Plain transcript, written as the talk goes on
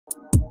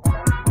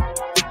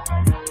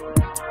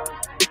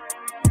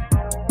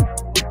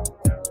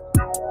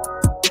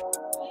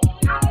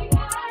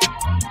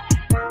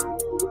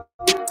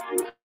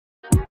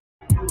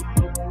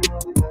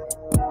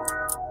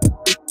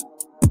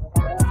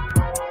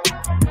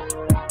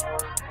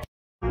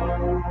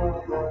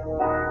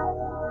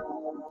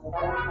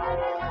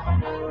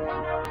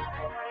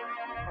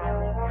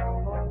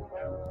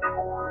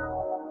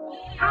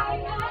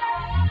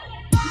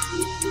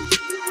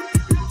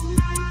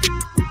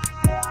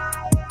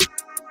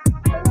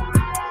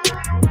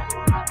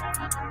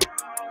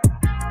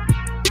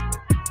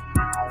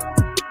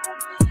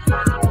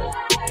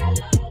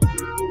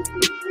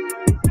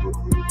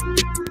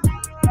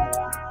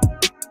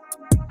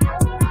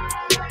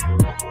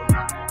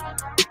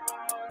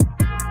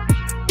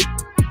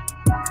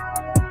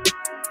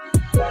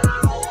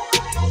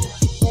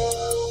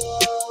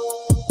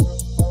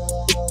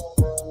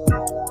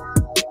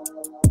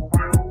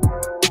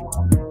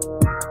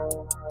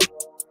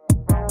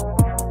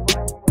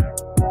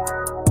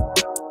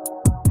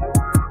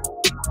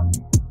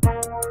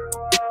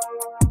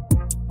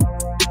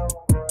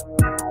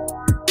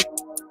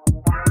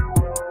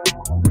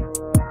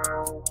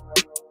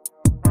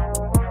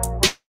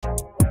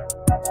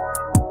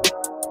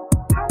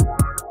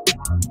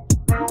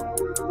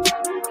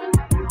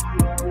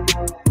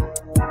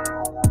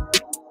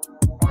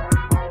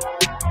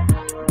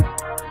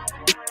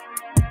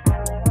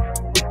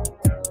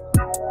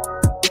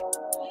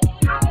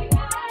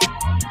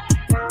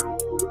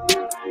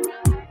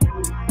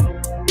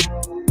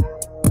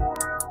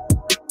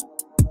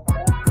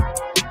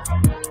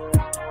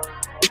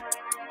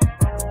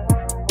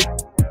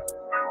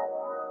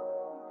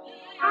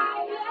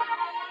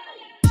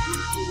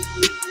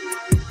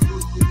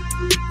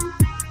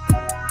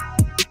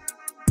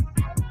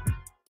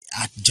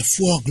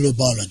Obofour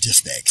Global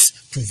Logistics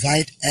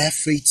provide air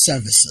freight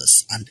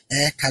services and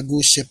air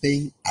cargo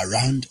shipping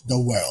around the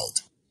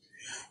world.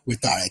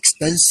 With our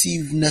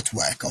extensive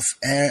network of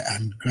air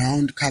and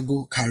ground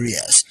cargo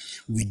carriers,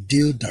 we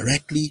deal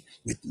directly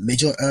with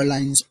major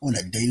airlines on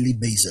a daily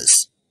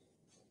basis.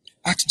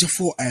 At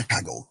Obofour Air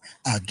Cargo,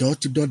 our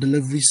door-to-door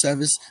delivery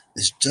service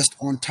is just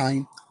on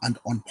time and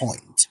on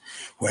point.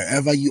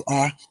 Wherever you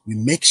are, we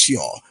make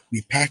sure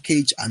we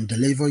package and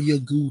deliver your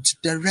goods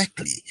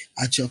directly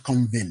at your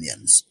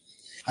convenience.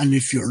 And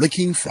if you're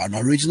looking for an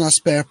original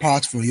spare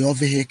part for your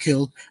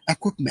vehicle,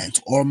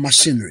 equipment, or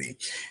machinery,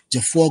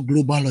 Obofour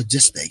Global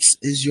Logistics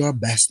is your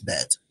best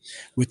bet.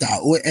 With our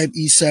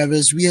OME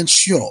service, we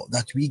ensure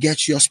that we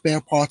get your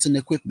spare parts and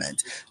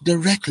equipment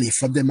directly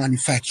from the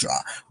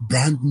manufacturer,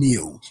 brand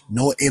new,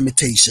 no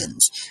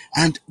imitations.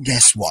 And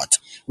guess what?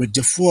 With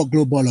Obofour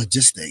Global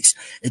Logistics,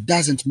 it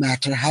doesn't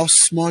matter how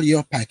small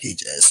your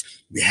package is.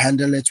 We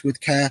handle it with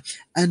care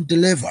and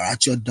deliver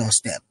at your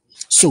doorstep.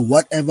 So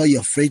whatever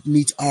your freight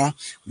needs are,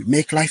 we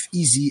make life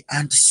easy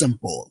and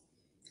simple.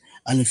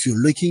 And if you're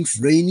looking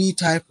for any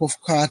type of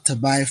car to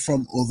buy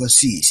from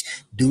overseas,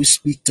 do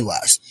speak to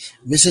us.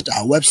 Visit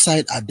our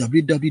website at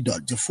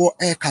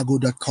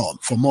www.obofouraircargo.com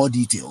for more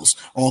details,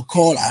 or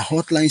call our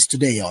hotlines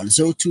today on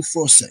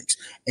 0246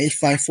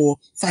 854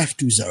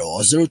 520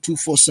 or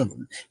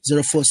 0247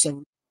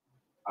 047.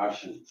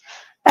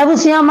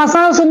 Abusia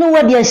masanso no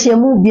wadi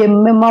ahyemu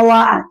biem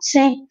memawa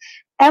ache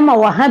ema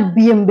wa ha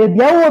biem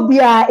bebi awo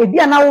bia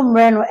ebia na wo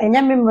mre no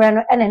enya memre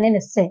no ene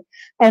ne se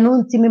enu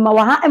ntimi ma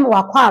wa ha ema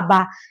wakwa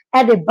aba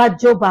e de ba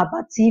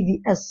JOBAABA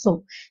TV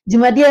eso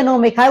jumade no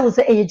me kai wo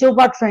se e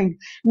Joba trend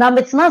na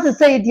metena se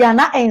say dia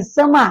na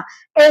ensem a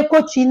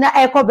ekotwi na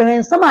ekobere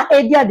ensem a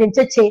edi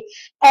adencheche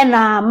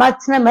ena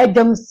matena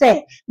madwam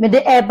se me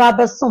de e ba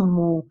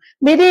besom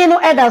me de no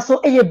eda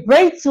so e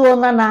breakthrough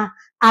na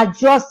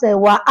Ajose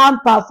wa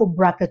ampa for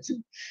bracketu.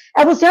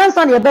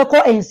 Ebusiansa ne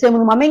yebeko ensem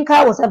no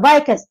mamenka was a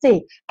bike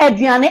stay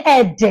aduane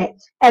ede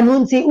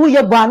enunti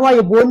uye bo anu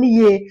aye bo ni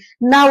ye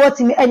na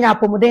watimi enya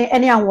apomuden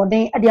ene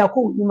anwoden ade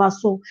akọ nyuma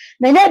so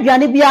na nya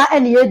aduane bia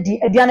ene yedi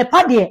aduane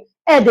pa de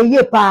ede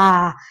ye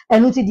pa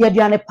enunti de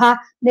aduane pa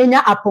na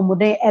nya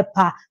apomuden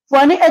epa for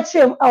ani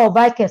etrem e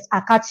bikes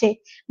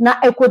akache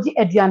na ekodi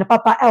aduane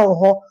papa e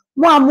ho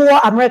mo amuo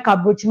America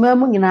brochima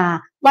mu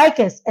nyina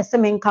bikes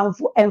esemen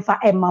kanfo emfa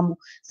emamu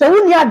se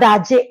wuni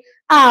adaje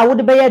a wo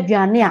de be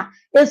aduane a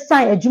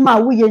esan adwuma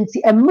wo ye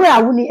nti emre a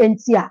wo ni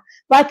enti a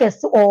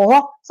bikes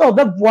oho so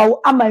obeboa wo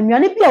ama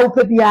nnuane bia wo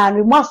pe bia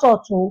no mo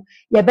sorto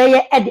ye be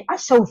ye ede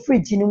ahyew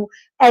fridge ni mu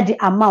ede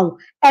amawo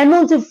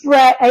enu nti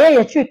frɛ eye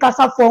ye twi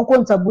kasa fo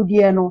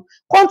kontabudie no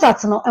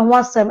contact no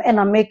enwasem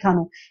ena meka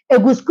no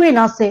egu screen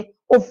ase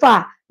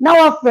ofa na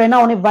wa frɛ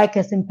na one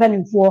bikes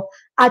mpanimfo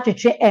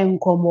atwetwe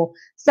enkomo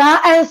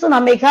sa enso na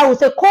meka wo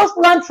say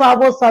Coastland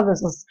Travel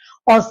Services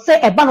or say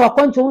eba na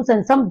wakonto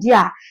nsensam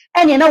dia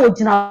enye na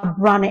wogina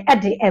brane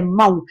ede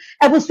emawo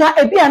ebusua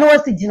ebia na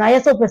wasi gina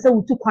yeso pese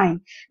wutu kwan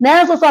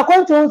na enso so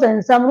akonto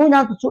nsensam no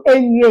nya tutu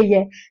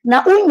enwieye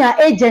na unya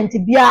agent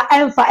bia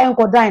emfa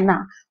enkodan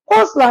na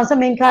Coastland se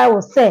menka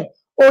wo say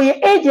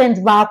oye agent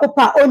ba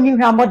akopa oni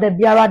hwa moda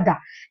biara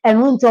da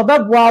enu nti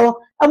obeboa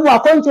wo amu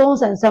akonto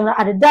nsensam na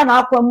adeda na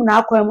akwamu na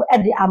akwamu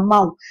ede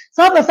amawo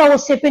so pese wo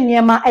shipping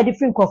niema ede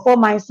free for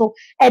mine so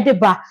ede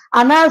ba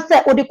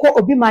ananse odi ko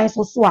obi mine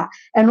so so a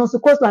enu so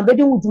Coastland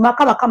bedi wuduma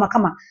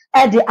kama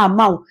ede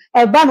amawo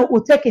eba no o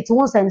take it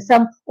won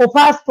nsensam o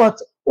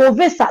passport o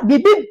visa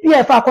bibi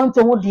bia fa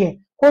akonto wo de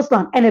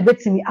Coastland ene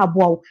betimi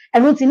aboawo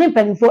enu nti ne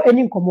mpanimfo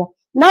eni nkomo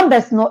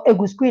numbers no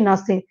egu screen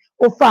ase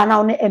ofa na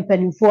one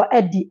mpanimfo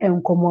edi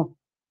enkomo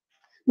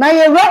na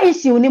ye ra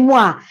issue ni mu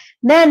a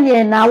na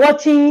ne na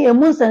watching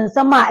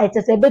emunsensam a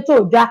etese beto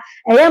odwa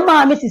eye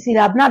ma Mrs.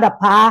 Abnada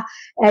pa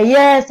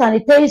eye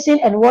sanitation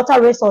and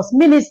water resource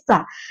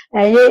minister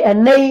eye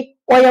enei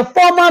or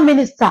former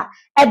minister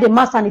at the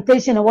mass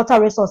sanitation and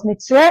water resource ni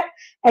tre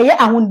eye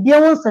ahundie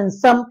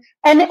wonsensam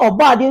ene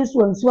obade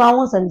nsuansu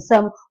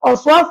awonsensam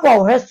osoafo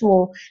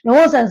ohreso ne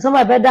wonsensam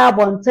abeda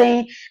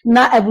abonten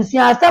na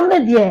abusuan asam ne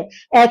de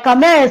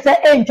kamere se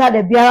entwa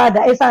de biara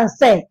da esan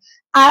se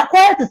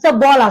quiet to say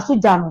ball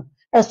asuja no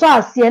eso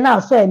asie na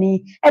aso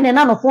ani ene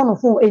na no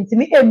phone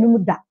entimi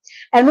enum da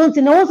enu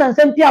nti ne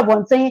wonsensam pia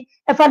bonten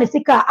efa ne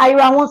sika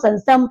ayra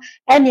wonsensam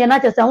ene na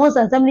chese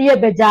wonsensam ne ye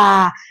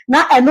beja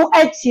na enu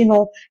achi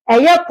no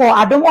eye ko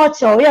Adom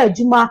Okyere ye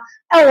adwuma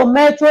ewo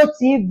Metro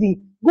TV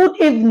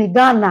Good Evening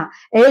Ghana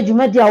eye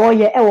dwumadi a wo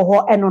ye ewo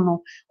ho eno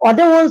no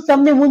ode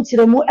wonsam ne mu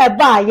nkyeremu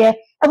eba ye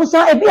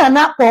ebuso ebi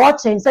ana ko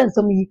Okyere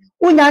nsensam yi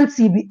unya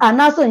ntibi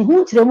anaso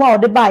hu nkyeremu a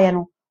ode ba ye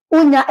no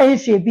unya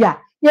enhwe bia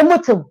ye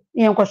motem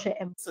ye nkohwe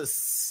em. This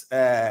is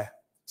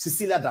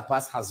Cecilia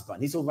Dapa's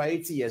husband. He's over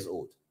 80 years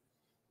old.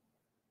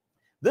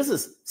 This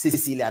is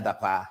Cecilia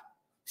Dapa.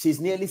 She's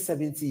nearly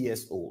 70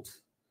 years old.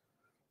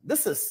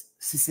 This is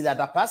Cecilia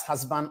Dapa's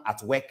husband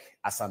at work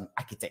as an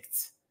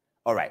architect.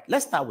 All right,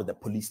 let's start with the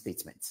police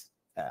statement,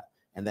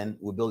 and then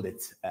we'll build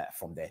it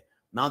from there.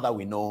 Now that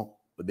we know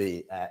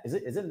is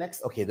it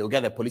next? Okay, they'll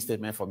get a police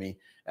statement for me.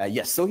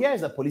 Yes, so here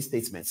is the police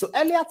statement. So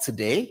earlier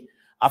today,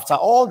 after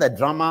all the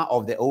drama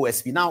of the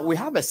OSP, now we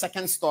have a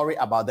second story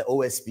about the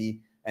OSP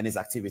and his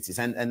activities.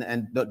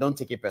 And don't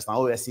take it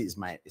personal. OSP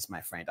is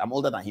my friend. I'm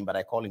older than him, but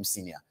I call him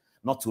senior.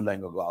 Not too long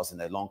ago, I was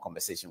in a long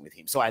conversation with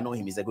him. So I know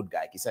him. He's a good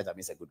guy. He said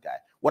he's a good guy.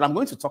 What I'm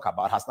going to talk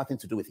about has nothing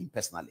to do with him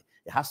personally.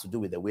 It has to do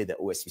with the way the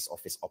OSP's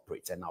office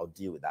operates, and I'll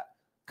deal with that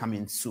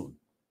coming soon.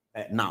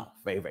 Now,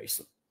 very, very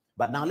soon.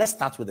 But now let's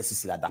start with the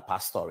Cecilia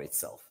Dapaah story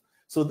itself.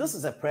 So this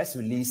is a press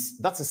release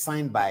that is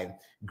signed by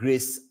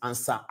Grace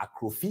Ansa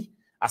Akrofi,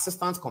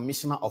 Assistant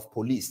Commissioner of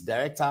Police,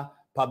 Director,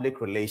 Public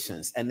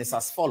Relations, and it's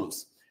as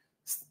follows.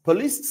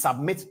 Police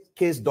submit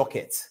case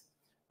docket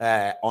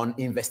on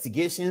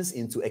investigations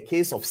into a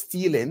case of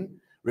stealing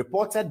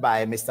reported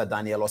by Mr.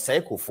 Daniel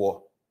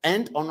Obofour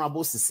and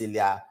Honorable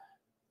Cecilia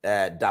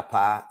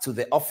Dapaah to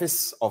the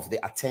Office of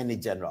the Attorney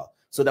General.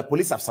 So the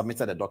police have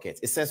submitted a docket.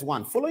 It says,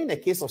 1, following a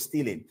case of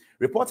stealing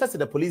reported to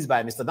the police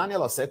by Mr.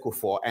 Daniel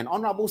Obofour and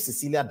Honorable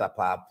Cecilia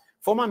Dapaah,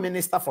 former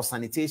Minister for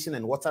Sanitation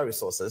and Water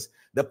Resources,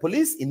 the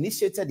police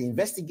initiated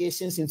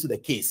investigations into the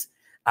case,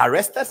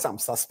 arrested some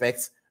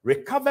suspects,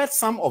 recovered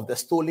some of the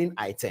stolen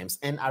items,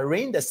 and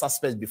arraigned the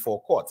suspects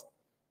before court.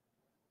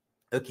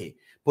 Okay.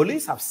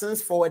 Police have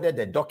since forwarded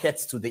the docket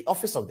to the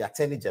Office of the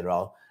Attorney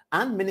General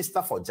and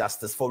Minister for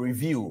Justice for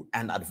review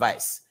and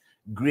advice.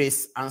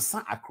 Grace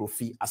Ansa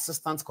Akrofi,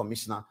 Assistant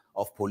Commissioner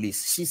of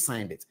Police. She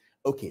signed it.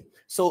 Okay.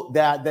 So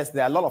there are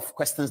a lot of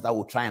questions that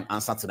we'll try and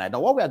answer tonight.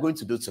 Now, what we are going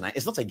to do tonight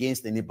is not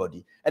against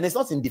anybody, and it's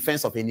not in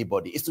defense of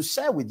anybody. It's to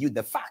share with you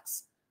the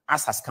facts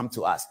as has come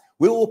to us.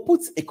 We will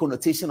put a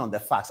connotation on the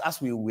facts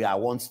as we are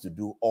wont to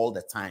do all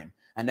the time.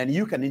 And then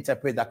you can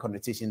interpret that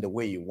connotation the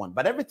way you want.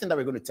 But everything that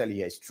we're going to tell you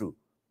here is true.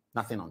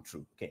 Nothing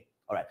untrue. Okay.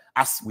 All right.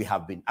 As we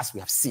have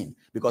seen,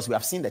 because we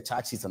have seen the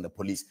charge sheets on the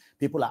police.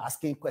 People are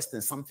asking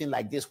questions, something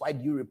like this. Why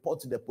do you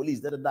report to the police?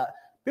 Da, da, da.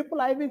 People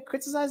are even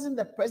criticizing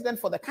the president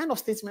for the kind of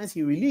statements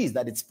he released,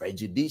 that it's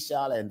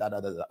prejudicial and da,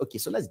 da, da, da. Okay.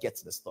 So let's get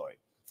to the story.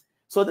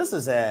 So this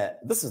is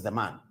the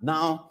man.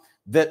 Now,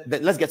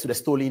 let's get to the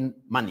stolen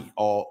money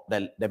or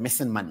the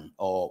missing money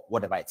or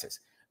whatever it is.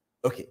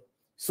 Okay.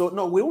 So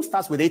no, we will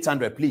start with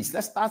 800, please.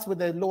 Let's start with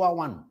the lower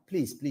one.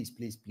 Please, please,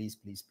 please, please,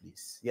 please,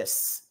 please.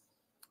 Yes.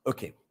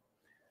 Okay.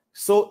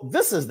 So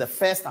this is the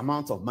first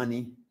amount of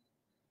money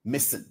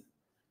missing.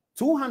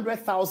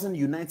 200,000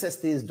 United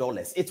States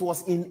dollars. It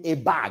was in a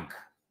bag,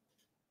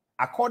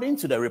 according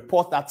to the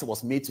report that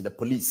was made to the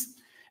police.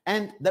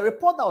 And the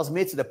report that was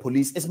made to the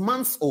police is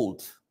months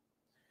old.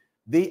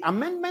 The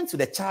amendment to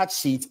the charge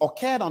sheet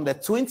occurred on the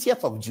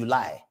 20th of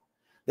July.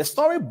 The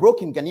story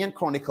broke in Ghanaian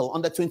Chronicle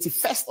on the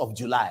 21st of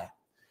July.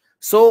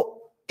 So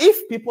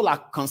if people are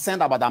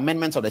concerned about the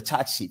amendment of the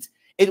charge sheet,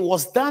 it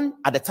was done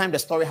at the time the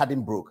story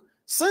hadn't broke.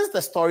 Since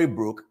the story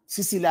broke,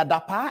 Cecilia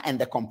Dapaah and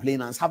the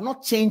complainants have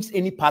not changed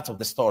any part of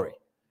the story.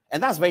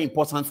 And that's very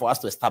important for us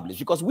to establish,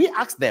 because we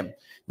asked them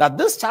that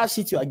this charge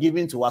sheet you are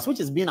giving to us, which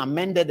has been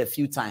amended a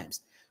few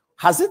times,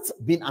 has it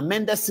been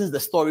amended since the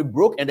story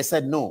broke? And they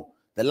said no.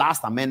 The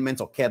last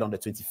amendment occurred on the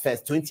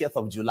 20th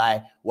of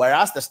July,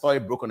 whereas the story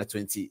broke on the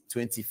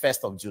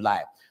 21st of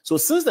July. So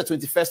since the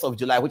 21st of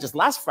July, which is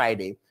last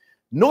Friday,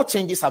 no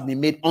changes have been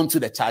made onto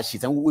the charge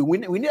sheet. And we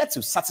needed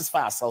to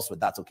satisfy ourselves with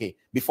that, okay,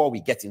 before we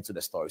get into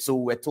the story. So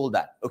we were told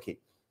that, okay,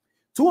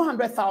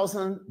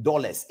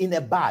 $200,000 in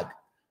a bag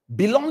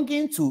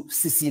belonging to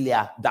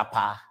Cecilia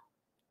Dapaah,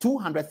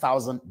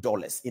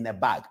 $200,000 in a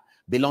bag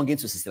belonging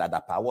to Cecilia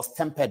Dapaah was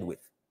tampered with.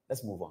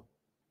 Let's move on.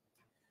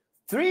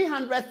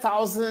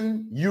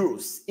 300,000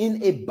 euros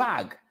in a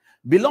bag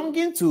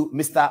belonging to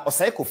Mr.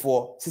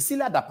 Obofour,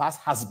 Cecilia Dapaah's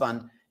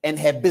husband, and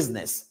her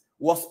business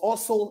was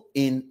also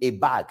in a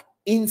bag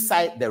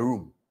inside the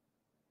room.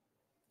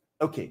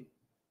 Okay.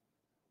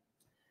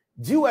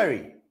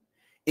 Jewelry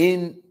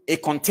in a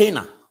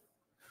container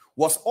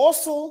was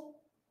also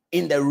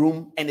in the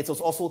room, and it was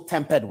also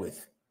tampered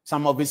with.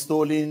 Some of it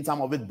stolen,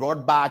 some of it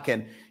brought back,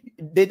 and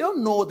they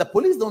don't know, the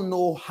police don't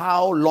know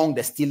how long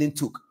the stealing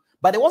took.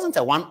 But it wasn't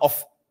a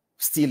one-off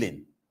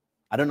stealing.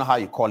 I don't know how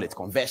you call it,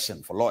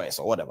 conversion for lawyers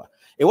or whatever.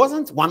 It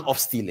wasn't one-off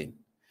stealing.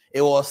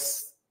 It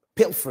was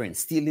pilfering,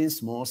 stealing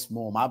small.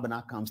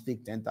 Mabana comes,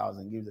 take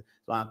 10,000, gives it.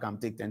 This one come,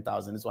 take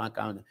 10,000. This one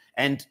come,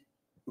 and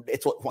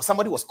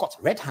somebody was caught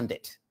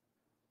red-handed.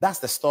 That's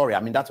the story. I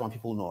mean, that's one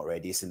people know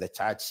already. It's in the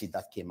charge sheet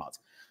that came out.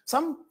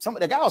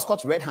 The guy was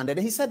caught red-handed,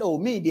 and he said, "Oh,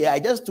 me, I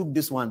just took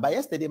this one. But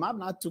yesterday,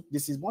 Mabana took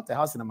this. He's bought a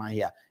house in my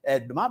here.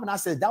 Mabana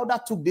says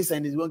Dauda took this,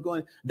 and he's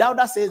going.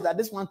 Dauda says that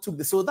this one took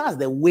this. So that's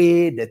the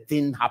way the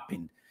thing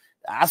happened.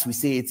 As we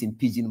say it in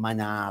pidgin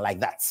manner, like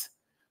that.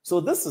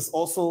 So this is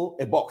also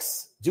a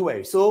box,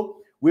 jewelry.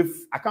 So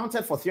we've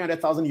accounted for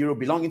 300,000 euro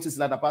belonging to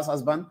Cecilia Dapaah's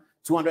husband,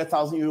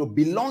 200,000 euro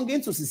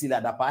belonging to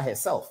Cecilia Dapaah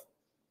herself,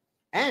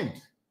 and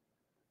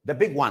the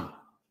big one.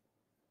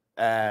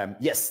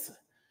 Yes,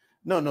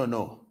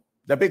 no.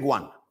 The big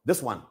one,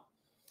 this one,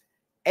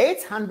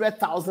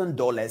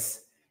 $800,000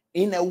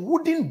 in a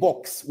wooden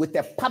box with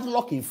a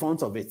padlock in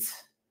front of it.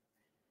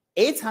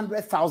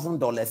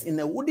 $800,000 in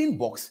a wooden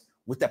box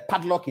with a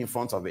padlock in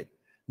front of it.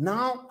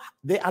 Now,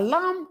 the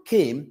alarm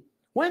came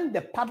when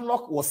the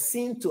padlock was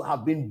seen to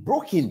have been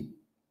broken.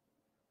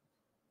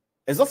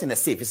 It's not in a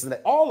safe. It's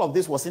like all of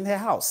this was in her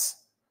house.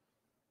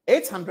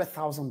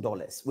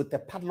 $800,000 with the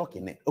padlock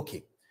in it.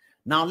 Okay.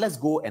 Now let's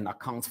go and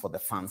account for the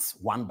funds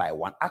one by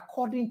one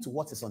according to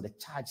what is on the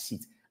charge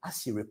sheet as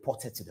she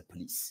reported to the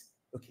police.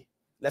 Okay.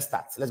 Let's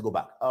start. Let's go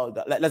back.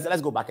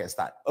 Let's go back and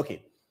start.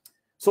 Okay.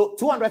 So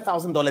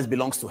 $200,000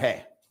 belongs to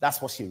her. That's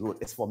what she wrote.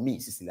 It's for me,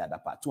 Cecilia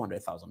Adapa.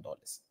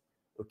 $200,000.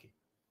 Okay.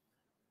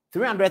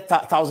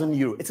 300,000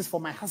 euro. It is for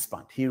my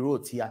husband. He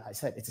wrote here. I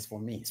said it is for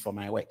me. It's for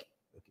my work.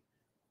 Okay.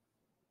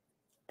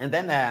 And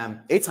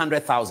then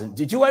 800,000.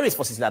 The jewelry is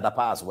for Cecilia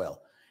Adapa as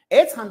well.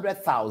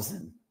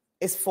 800,000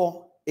 is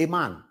for a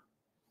man.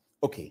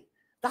 Okay.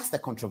 That's the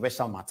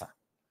controversial matter.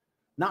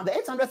 Now, the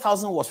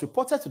 800,000 was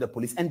reported to the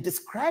police and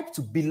described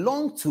to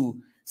belong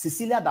to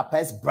Cecilia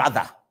Adapa's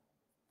brother.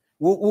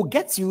 We'll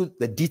get you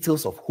the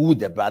details of who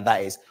the brother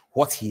is,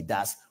 what he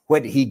does,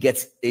 where did he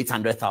get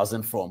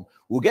 800,000 from.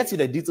 We'll get you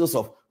the details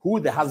of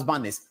who the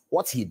husband is,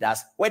 what he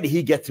does, where did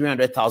he get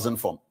 300,000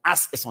 from,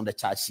 as is on the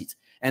charge sheet.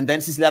 And then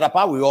Cecilia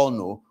Adapa, we all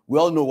know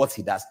what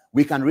he does.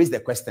 We can raise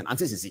the question,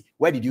 Auntie Cici,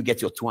 where did you get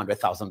your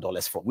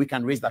 $200,000 from? We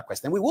can raise that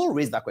question. We will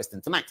raise that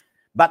question tonight.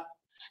 But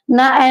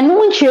na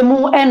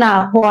enunchemu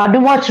ena ho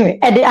adomwatre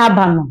e de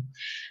abano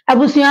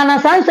abusuya na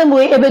sansem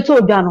we ebeto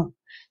odwano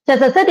se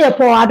de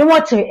po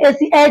adomwatre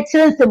esi e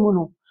kirensemu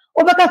no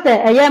obeka se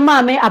eye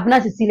maame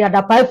Abna Cecilia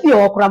Adapa fi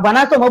okura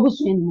bana so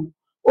mabusuya ni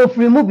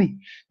ofiri mu bi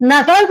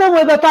na sansem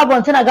we beto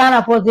abonte na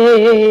Ghana for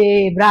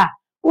bra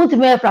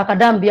untime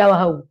frakadam bia wa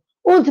hawo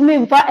untime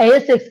mfa eye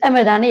 6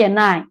 emedane ye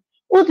 9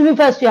 untime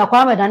fa su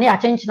akwa emedane ya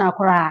chenchina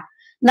akora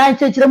na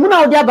nchechiremu na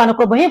odi abano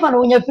ko bohefa na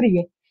wonya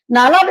firiye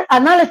na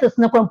analysis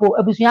na kwampo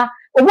abusuya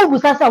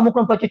obubusa sa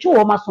omukrompo twetwe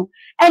wo maso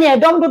ene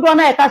edom dodo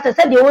na e ka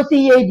se de wo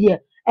si ye die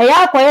e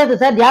ya akoye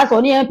se de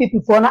aso ne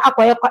MPP fo na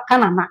akoye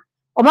kanana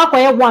o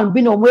makoye one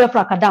bi na omoye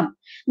frakadam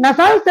na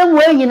sansem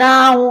we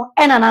nyina ho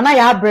ena nana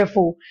ya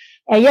abrefo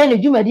eye ne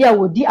dwumadi a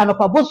wodi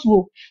anopa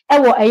bosuo e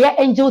wo eye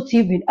Angel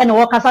TV ene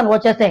wo kasa na wo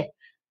chese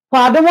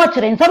kwa adom wo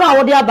kire nsama a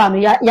wodi aba no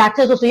ya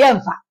teso so ye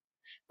mfa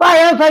pa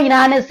ye mfa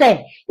nyina ne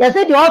se ye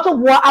se de oto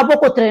bo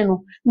abokotre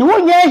no ne wo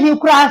nya hi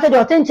kura se de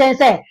otenchen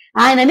se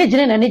ai na ne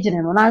gine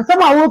no na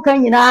nsama wo kan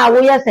nyina wo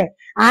ye se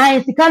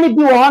ai sika ne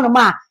bi wo ho no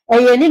ma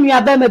eye ni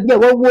nua ba ma bi a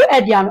wo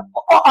edia no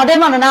ode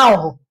ma no na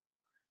wo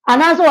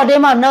ana so ode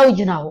ma na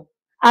ugina ho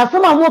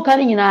asama mo kan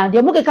nyina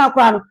de mo keka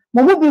kura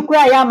no mo bi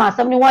kura ya ma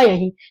asam ne wo ye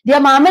hi de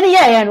ma me ne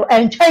ye no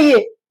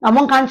entwaye na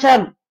mo kan kire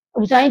no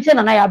obusan nche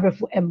na ya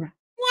abrefo emra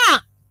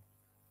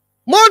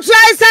mo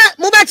try se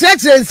mo be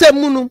kire nsem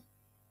mu no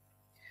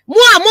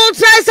mo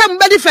try se mo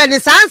be defend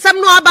sansam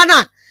no aba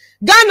na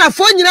Ghana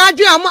fo nyina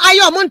adwe am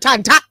aye om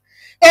ntanta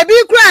ebi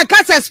kura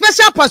kasa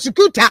special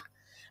prosecutor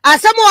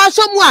asem wo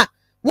so mu a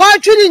wo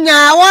twini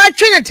nya wo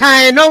twini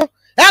tan no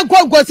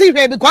enkogosi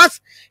hwe because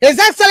his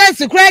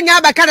excellency kura nya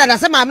aba kada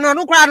asem am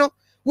no kura no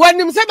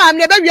wonim se am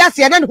ne ba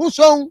wiase na hu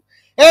so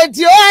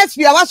enti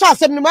OSP a waso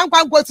asem ni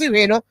mankwa nkosi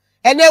hwe no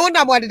ene wo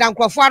na bode dan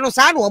krofo ano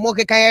sa na wo mo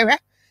keka ye hwe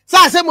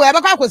sa asem wo e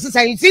ba kwa kosi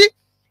santi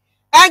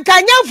and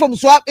kanya from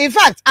so in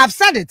fact I've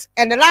said it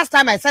and the last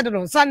time I said it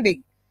on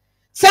Sunday.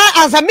 Sir,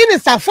 as a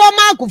minister,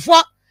 former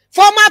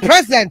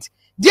president,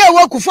 dear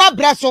Kufo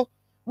Brasso,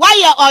 why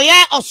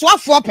you or swap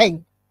for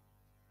pain?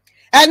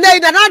 And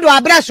then another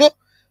abrasso,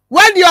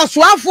 when you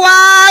swap for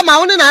my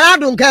own and I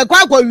don't care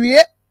quite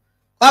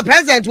or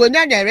president will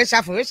never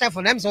reshuffle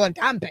for them so on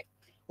tampe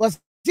was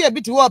see a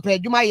bit to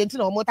open, you might enter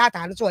no more tata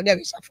and so on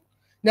every shuffle.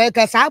 Now,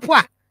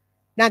 Casapua,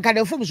 now can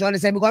the function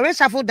is because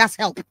reshuffle does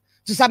help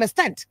to some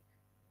extent.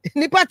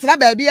 Nipa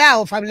travel be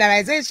our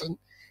familiarization.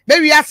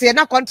 Maybe we are saying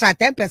a contract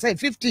 10%,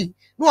 50.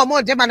 No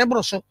more German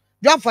brochure.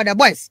 Job for the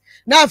boys.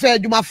 Now for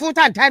you full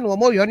time no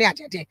more you at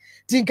it.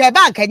 Think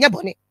about Kenya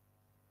bonnet.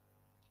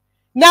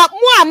 Now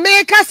more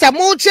make us a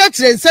more church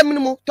and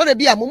seminal to the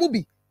be a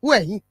mumubi. Where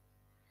he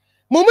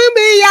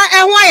Mumumi ya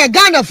and why a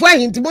gun of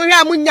wearing to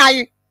Moya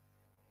Munyai.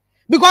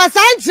 Because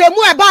I say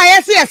more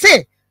about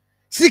SCSA.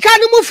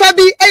 Sikanimu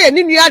Fabi a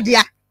new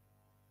idea.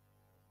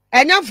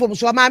 And now from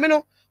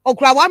Swamamino,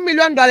 okra $1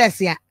 million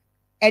here.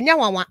 And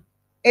now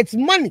it's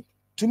money.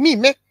 To me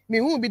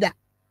who be that.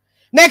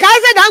 Make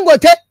I said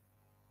Angote,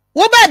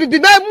 wo baby be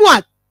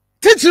more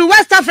to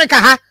West Africa,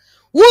 ha,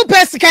 who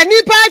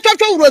pescani pa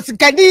chocho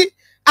rosikani,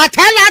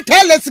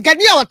 atela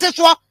sikani or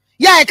teswa,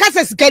 ya a cassa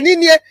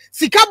sikani,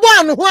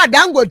 sikabo and who are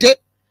Dangote.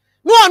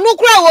 No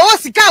crow or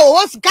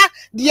sika,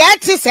 the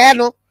actress,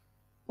 no.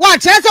 What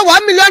chance of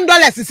 $1 million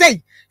to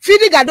say,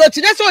 Fidi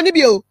Gadochi, that's only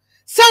you.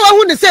 So I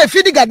wouldn't say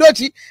Fidi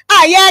Gadochi,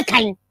 yeah,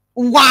 kind.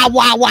 Wow.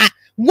 $1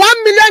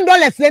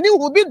 million, then you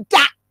will be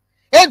that.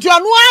 And you are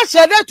no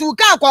answer to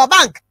Kakwa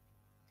Bank.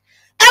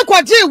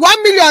 Equity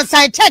 1 million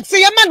side check,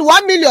 say a man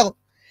 1 million.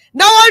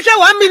 Now I show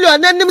 1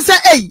 million, and them say,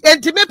 hey,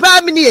 and to me,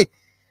 Pamini.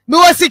 Me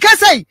was sick,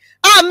 say,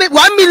 ah, me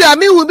 1 million,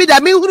 me will be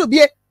the me who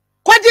be.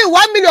 Quite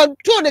 1 million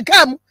to the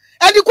come,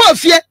 and you call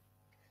fear.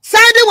 Side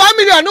 1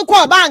 million, no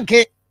call bank.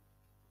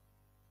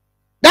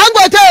 Don't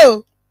go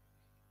tell.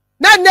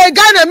 Not the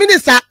Ghana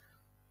minister.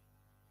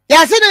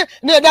 Yes,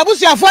 the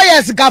bush ya 4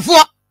 years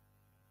gafo.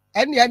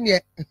 And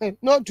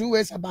no 2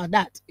 ways about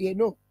that, you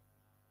know.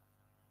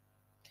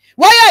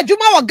 Why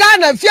Juma wa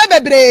Ghana fear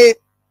bebre?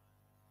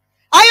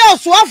 I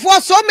also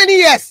for so many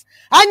years.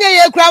 Anya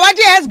ye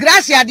krawadi has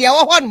gracia dear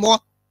one more.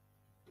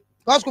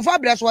 Because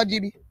Kufabress what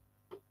GB.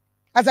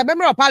 As a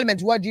member of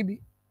parliament, what GB?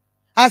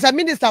 As a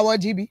minister,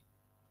 what GB?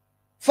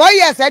 4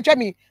 years,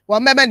 actually,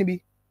 one member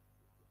be.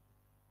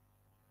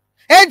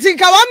 And think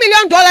 $1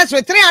 million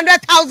with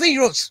 300,000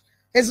 euros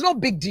is no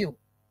big deal.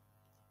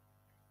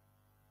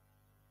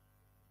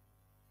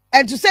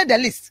 And to say the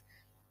least,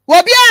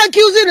 we'll be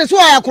accusing this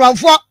why I cry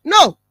for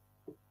no.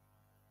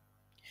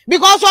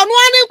 Because on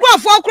one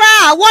for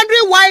cry,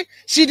 wondering why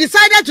she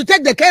decided to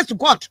take the case to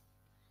court.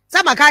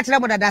 Some are catching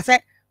them that say,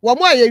 "One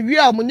more year,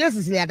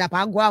 necessarily at the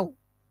Pangua."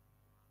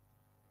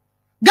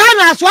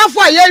 Ghana swap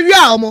for a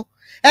year,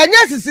 and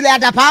necessarily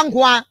at the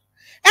Pangua,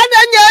 and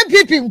then you're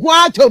peeping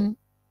quantum.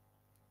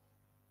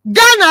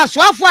 Ghana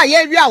swap for a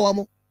year,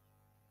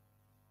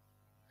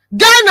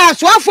 Ghana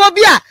swap for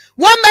beer,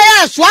 1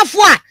 mayor swap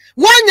for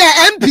 1 year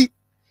MP.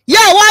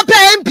 Yeah, 1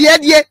 pay MP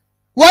a year.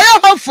 What are you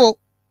hopeful?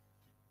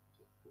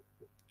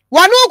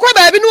 One no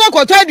baby no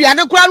ko twa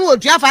and crown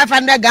would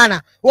 500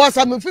 Ghana was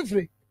some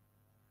 50.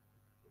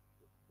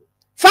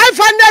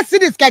 500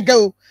 cities can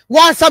go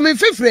was some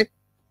 50.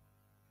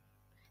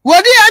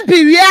 What the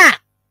MP we are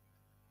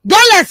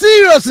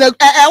 $euros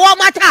one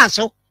matter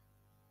so.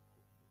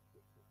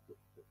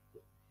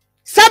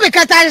 Sabi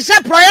kata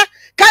se prayer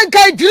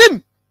can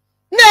dream.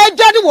 No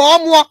jadi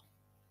warm.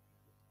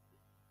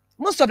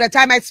 Most of the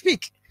time I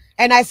speak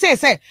and I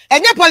say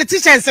and your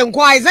politicians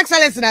inquire His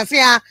Excellency and I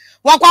say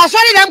wakwa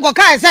sorry them go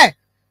kai say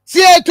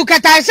see to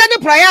kata se ni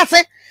prayer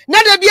say na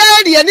de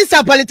bia de ni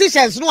some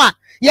politicians no a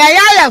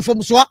ya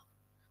from so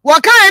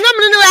waka na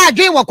me no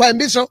adwen wakwa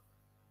mbi so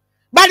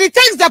but it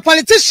takes the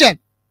politician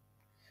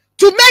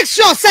to make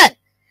sure say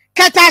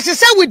kata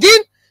se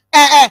within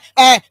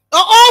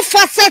all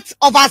facets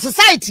of our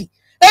society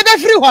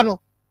every one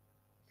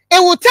it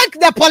will take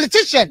the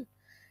politician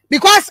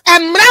because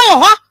emra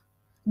ho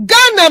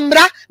Ghana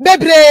mra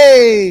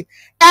bebre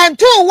and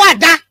to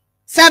wada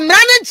semra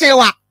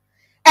nchewa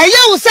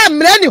eye wo se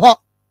mra ni ho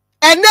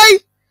enei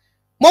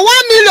mo 1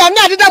 million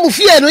na deda mu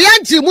fie no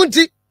yanti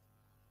munti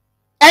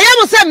eye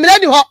mo se mra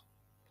ni ho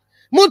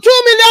mo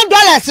 $2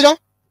 million no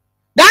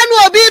dan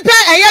obi pe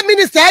eye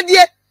minister die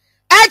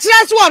a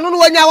kire so ono no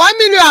wonya 1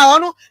 million a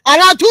ono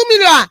ana 2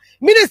 million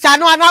minister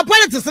no ana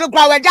politics no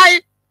kwa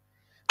wajai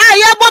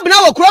aye bob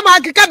na wo kro ma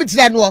akika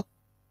bitire no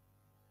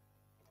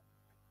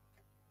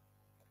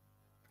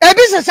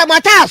ebi se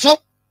mata so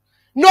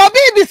no bi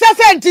bi se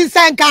senti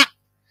senka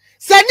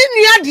se ni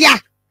nua dia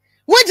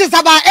which is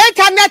about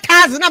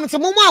 800,000 am se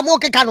mo amo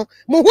keka no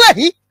mo hu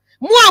ahi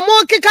mo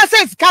amo keka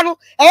se sika no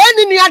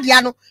ni nua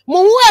dia no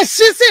mo hu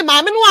ahyi se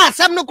ma me no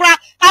asem no kra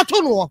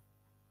ato no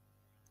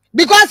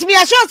because me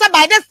assure say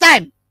by this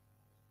time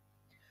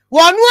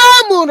wonu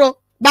amu no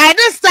by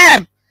this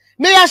time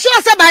me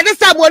assure say by this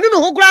time wonu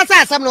no hu kra say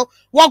asem no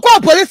wo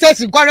call police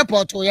station go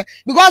report to ye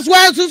because we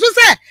susu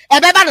say e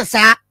be ba no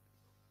saa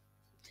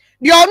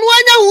the onu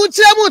anya hu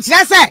kire mu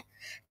kire say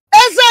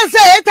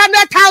say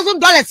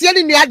 $800,000 ye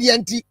ni nua de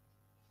anti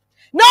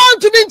no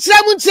to be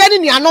kire mu kire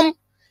ni nuanom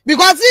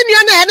because ni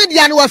nua na he ne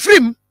dia no wa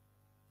frim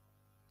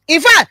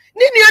in fact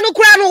ni nua no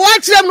kura no wa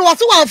kire mu no wo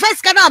so wa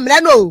first kana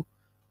amre no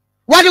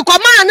what the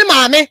command ni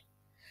maame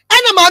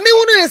ena maame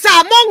hu no say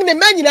among the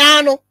men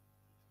nyina no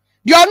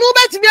the onu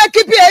bet me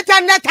keep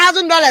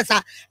 $800,000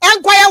 a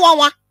enkoye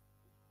wonwa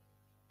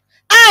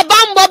a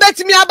bambo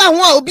bet me aba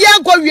ho a obi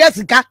enko wi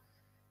sika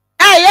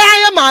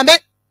aye maame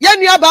ye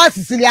nua ba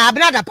sisili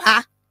abna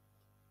pa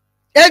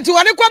enti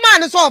woni kwama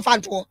ne so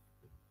fanto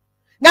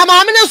na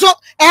maame ne so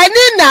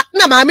eni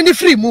na maame ne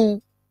free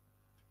mu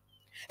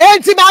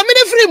enti maame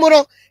ne free mu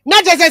no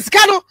na jese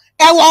sika no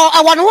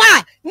ewo no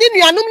a ni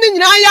nuanum ni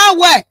nyina ya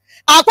we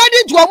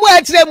according to omo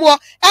etire mu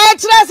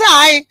etire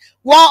sai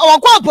wo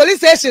kwa police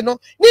station no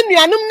ni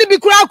nuanum ni bi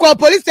kura kwa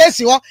police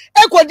station ho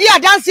ekodi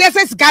adanse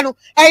ese sika no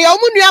eye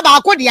omu nua ba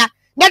akodia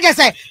na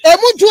jese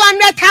emu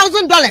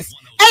 $200,000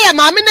 eye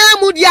maame na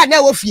mu dia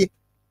na wo fie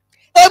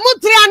emu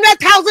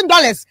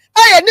 $300,000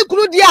 eye ni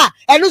kunu dia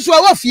enu so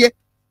wo fie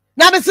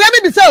na be se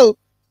me bi se o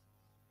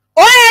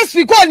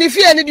OSP ko ni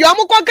fie ni de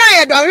omo ko kan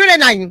ye dɔnhwere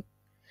nan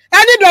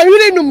eni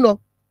dɔnhwere num no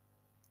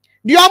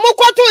de omo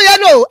ko to ye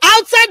no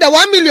outside the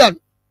 1 million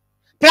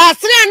plus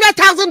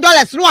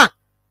 $300,000 no a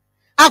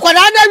akwada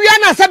na wi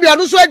na se bi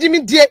onu so adimi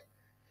die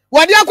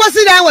wode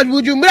akosi dan wode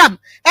wujumram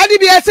edi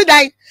bi esi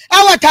dan e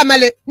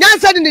watamale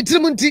nyansa ni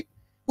tirimunti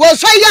wo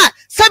so ya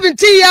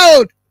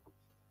 17-year-old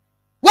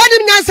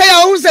wadi nyansa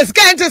ya o se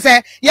sika ente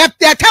se ye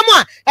tamo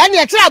a ene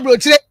ye tira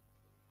brochire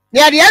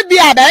ne ye bi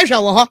a ba ehwe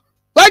wo ho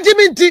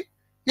wajimi nti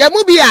ye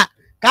mu bia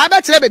ka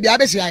ba tire bebi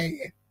abehia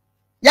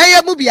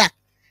ye mu bia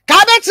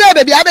ka ba tire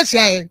bebi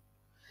abehia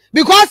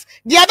because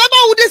the ababa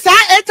would say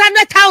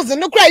 800,000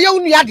 no cry you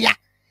nua dia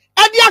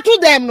edia to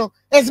them no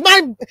is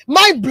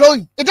mind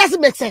blowing. It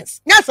doesn't make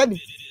sense. Yes, 800,000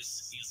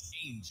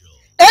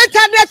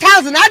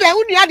 ada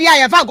nua dia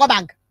ye fa go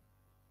bank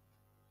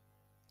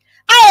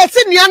I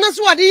see Niana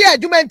Swadi,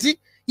 Jumanti,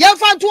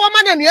 Yanfan to a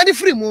man and the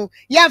free moon,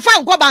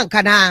 Yanfan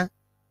Kobankana.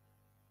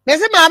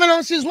 Mrs.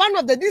 Mamma, she's one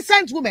of the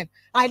decent women.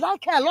 I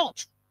like her a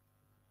lot.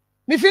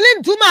 Me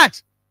feeling too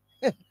much.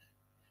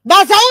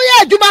 That's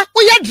how Juma,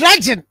 we are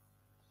dredging.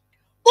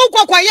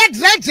 Uko quiet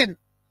dredging.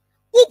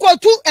 Uko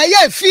to a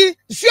year fee,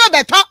 sure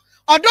better,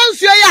 or don't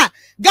sure ya,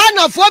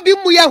 Ghana for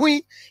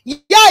Bimuya.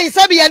 Ya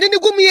isabi ya nini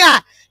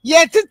gumia,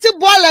 ye titi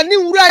bola ni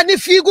ura ni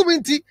fee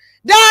guminti.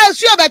 Da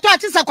sure better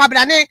atisa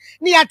kwabrane,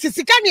 ni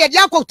atisika ni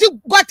agyakoo ti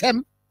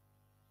gotem.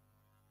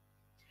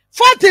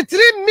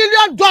 $43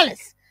 million.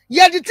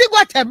 Ye di ti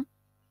gotem.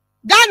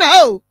 Ghana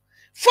ho.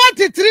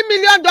 $43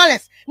 million.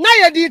 Na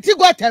ye di ti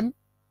gotem.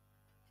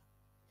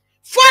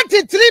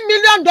 $43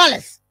 million.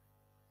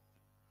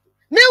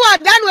 Mewa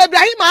danu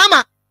Ibrahim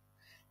Mama.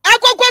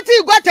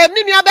 Akokwati gotem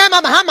ni nuaba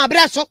mama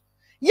breso.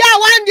 Ya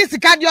wandi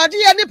sikadi odi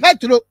ye ni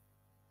petro.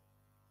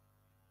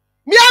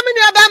 Miami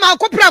nuaba ma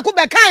kopra ku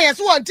beka ye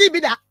so on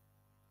tibida.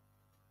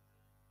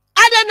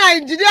 Other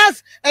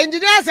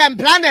engineers and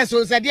planners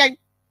so said yen.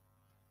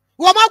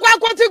 Womakwa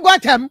kwati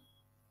gotem.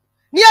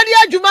 Ni ade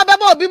adwuma ba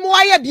ma obi mu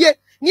waye bie.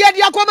 Ni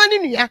ade akoma ni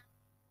nua.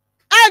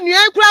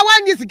 Anua kura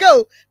wanyi sika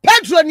o.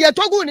 Petro ni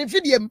etogu ni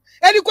fidiem.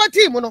 Eni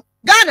kwati mu no.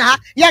 Ghana ha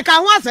ye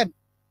ka ho asem.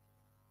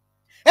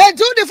 And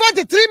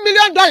 $43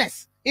 million.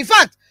 In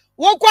fact,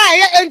 what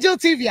quiet Angel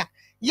TV?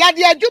 Ya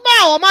the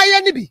Juma or my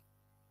enemy.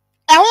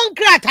 A one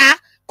crata,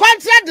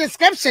 contract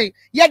description,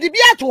 ya the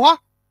beer to her.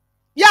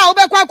 Ya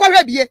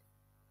Obofour.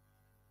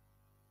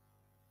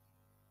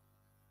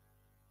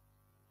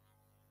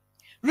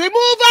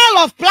 Removal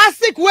of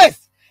plastic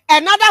waste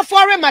and other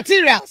foreign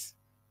materials.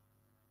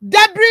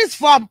 Debris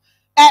from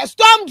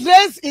storm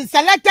drains in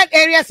selected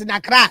areas in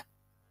Accra.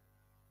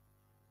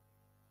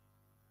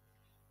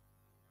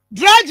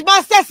 Dredge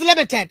Masters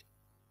Limited.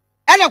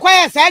 And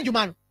acquire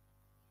Sajuman.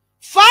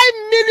 5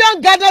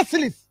 million Ghana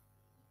cedis.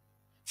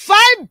 5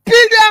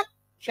 billion.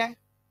 Share.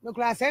 No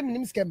class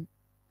M.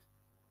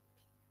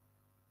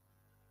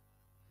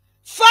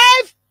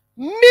 5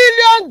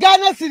 million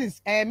Ghana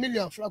cedis. A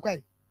million.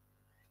 5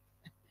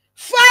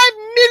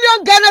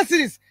 million Ghana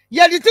cedis.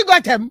 Yeah, did you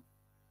got him?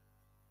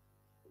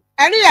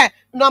 And here,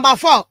 number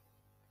 4.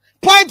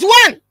 Point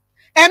 1.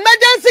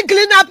 Emergency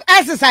cleanup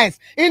exercise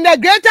in the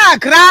Greater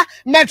Accra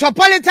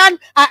metropolitan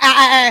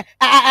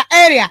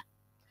area.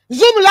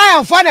 Zoom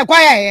line for the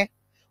choir.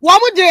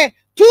 One day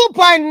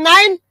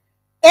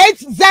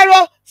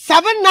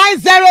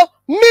 2.980790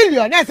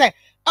 million. That's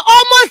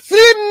almost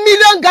 3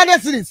 million Ghana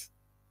cedis.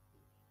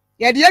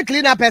 Yeah, the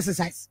cleanup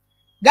exercise.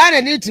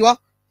 Ghana need to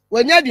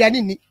when you're the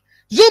enemy.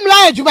 Zoom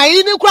line to my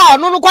in crowd,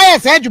 no choir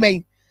said you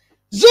may.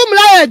 Zoom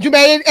line to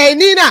my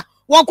Nina.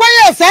 What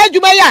choir said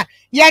you may.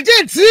 Yeah,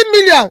 did 3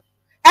 million.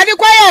 And the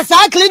choir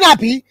sa clean up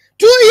 2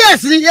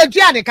 years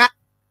Yanika.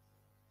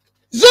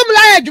 Zoom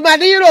line to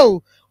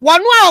Maniro.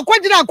 One more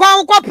quadra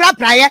qua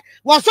prayer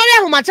was sorry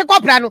who much a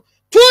coprano.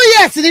 2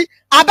 years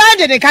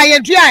abandoned the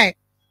Kayan.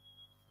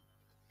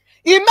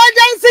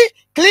 Emergency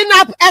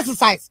cleanup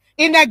exercise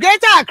in the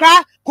Greater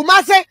Accra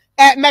Kumasi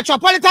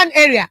metropolitan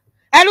area.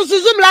 And also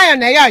Zoom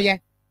line yeah.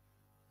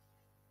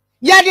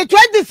 Yeah, the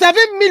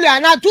 27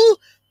 million now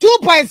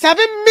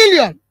 2.7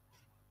 million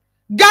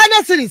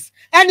Ghana cedis.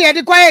 And you had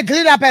the quiet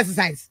clean up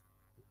exercise.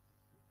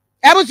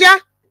 Ebusia?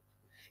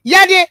 You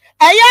had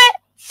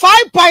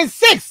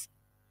 5.6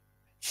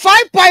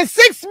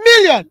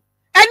 million.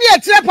 And you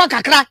had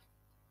Kakra.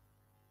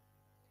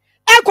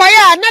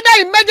 Acquire another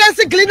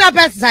emergency cleanup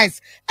exercise.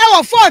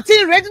 Our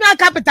 14 regional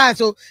capitals.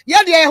 So you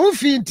had the who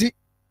feet.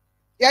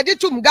 You had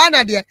to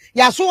Ghana there.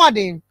 You are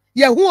swadding.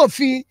 You who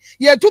fee.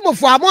 You had to move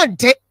for a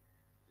month.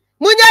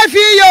 Munya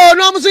fee yo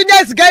no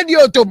musunya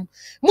skadiotum.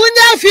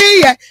 Munya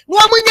fee no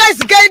munya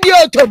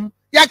skadiotum.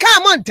 Ya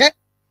come on, te.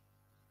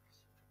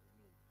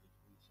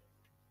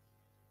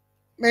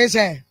 Me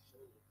say,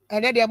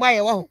 another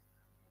my one.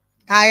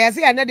 I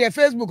see another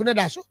Facebook no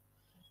dash.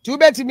 To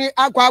bet me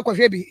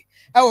akwaboah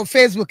our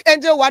Facebook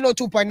Angel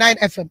 102.9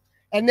 FM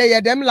and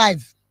they them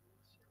live.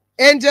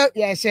 Angel,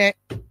 yes,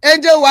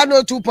 Angel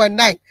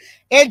 102.9.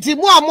 And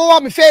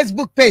more my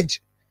Facebook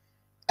page.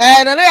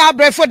 And I have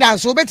breakfast down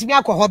so bet me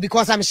alcohol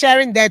because I'm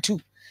sharing there too.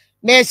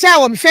 May share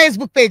on my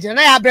Facebook page and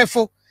I have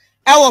breakfast.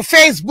 Our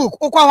Facebook,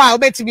 Okwa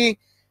bet me.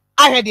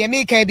 I had the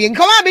make be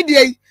come on,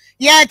 be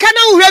yeah, can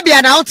I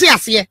rebia now?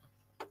 Tia,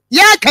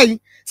 yeah,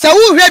 can so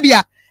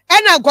rebia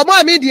and I'll come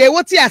on media.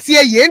 What's ya see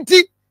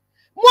yenti?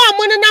 More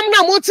money,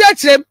 nam what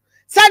church him.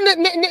 San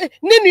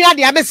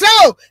Ninia, Miss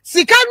O,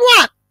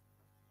 Sikanwa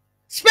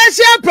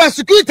special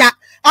prosecutor,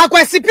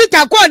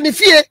 Aquasipita, Quani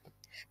Fear,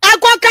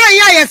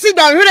 Aquaka, sit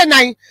down really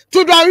nine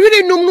to do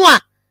really no more.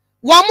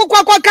 One more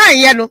Quaka,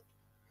 yano.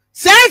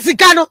 Says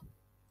Sikano,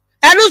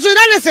 and also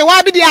not say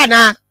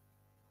Wabidiana.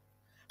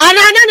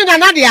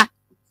 Nadia.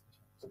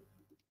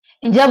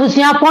 In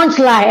Jabusia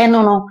punchline,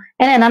 no,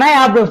 and I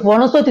have before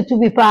no so to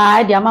be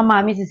pa, dear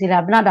mamma, Mrs.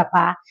 Labnada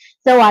pa.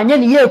 So I knew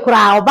you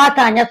crowd,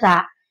 Bata and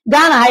Yata.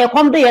 Ghana, I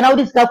come to you now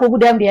this couple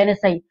would be any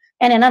say,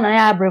 and another I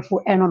have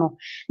before, and no.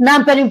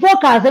 Nampering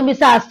forecast and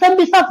besides, some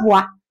be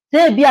software,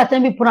 say be a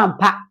semi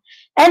prampa.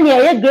 Any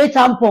a great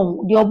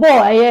tampon, your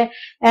boy,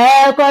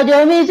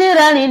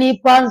 Kodomisi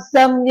ni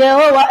pansam,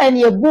 Yehovah, and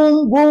ye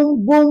boom,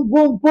 boom, boom,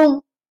 boom,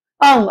 boom.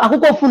 Oh,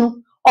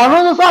 Akufunu, or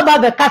no so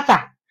about the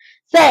kasa.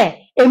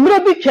 Say, a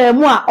maybe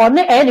Chemua, or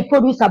any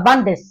produce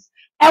abundance.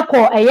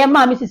 Echo a yama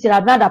Mrs.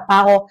 Labnada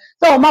Pao,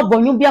 so my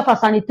bonubia for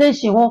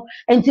sanitation,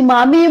 and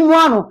Timami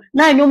Muano,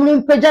 9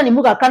 human Pejani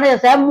Muga Canada,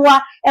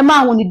 Samwa,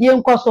 Emma, when the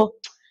dear Coso.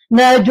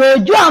 Na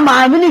Jojo,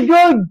 my mini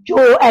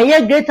Jojo, a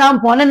year great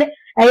tampon.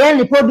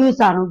 The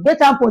producer no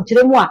get am for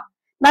chiremwa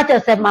na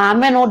chese ma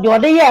me no de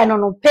ode ye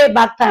no pay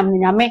back time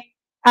nya me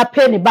a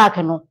pay ni back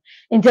no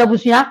nti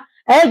abusua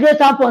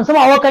get am for some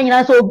work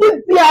nyina so obi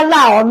bia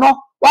la ono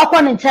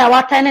wakọ ne nche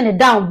wa ten ne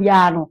down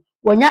bia no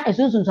wonya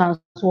esunsun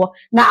so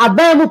na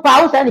aban mu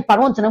pa wo se ni pa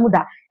no ntena mu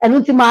da enu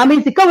nti ma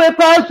me sika we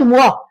pa tumo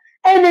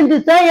ene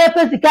nti se ye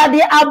pe sika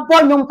de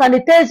abonyum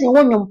sanitation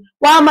wonyum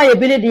wa ma ye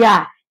bili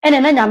dia ene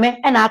na nya me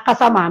ena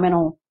akasa ma me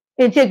no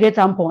nti get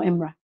am for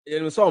emra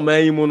so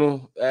man yi mu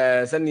no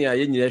sani ya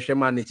yenyire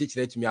hwema na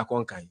chichire tumi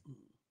akonkan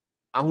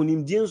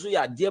ahunimdie nso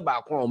ya de ba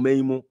akon o man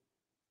yi mu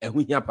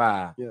ehuhia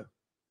pa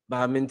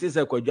ba mente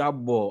se kwadwa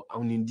abo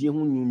ahunimdie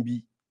hu nyum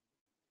bi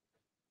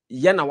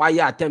ye na wa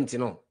ya attempt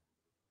no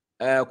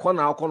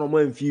kona akono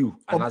man fiu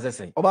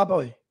anasesen Obapa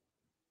we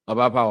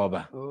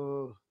oba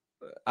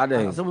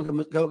aden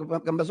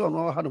kambeso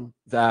no hadum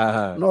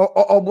no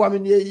obo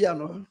amini yi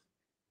ano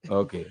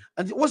okay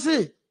and what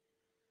say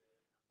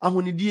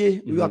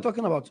ahunidie we are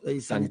talking about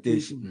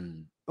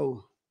sanitation.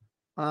 Oh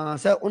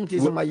say unti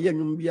say my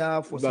yenum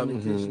bia for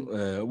sanitation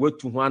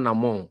wetu ho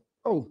anamon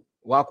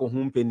wa ko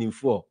hu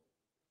mpenimfo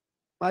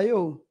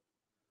ayo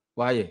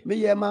waye me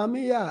ye ma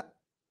me ya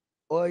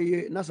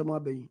oye na so ma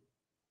bayi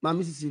ma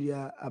me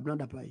sisiria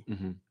abnada pai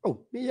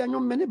me ye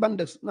nyom me ne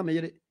bandex na me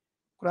yere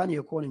kura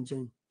ne ko ne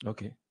nchen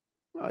okay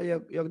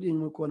aye yodi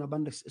nyum ko na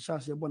bandex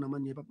chance ye bona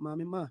mani ma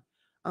me ma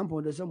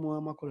ampo de se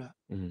mo makora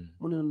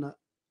mun na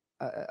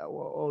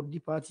or the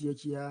party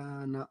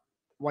here na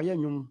waya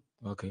nyum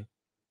okay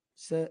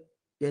say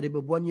ya de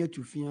bebo anya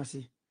tu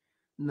fiase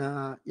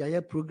na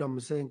ya program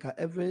say nka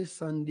every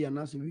Sunday and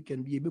as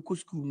weekend be ko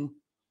school mu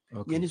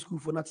okay any school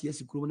for not yes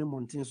school ne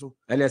mountain so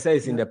and say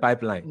it's in the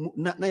pipeline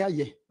na ya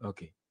ye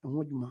okay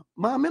enwoduma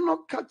ma me no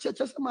ka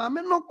cheche ma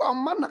me no kwa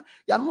mana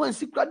ya no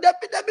ansi kura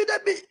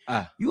debi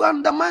you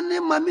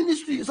undermine my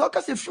ministry so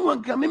ka se fi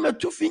wan kra me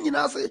metu fi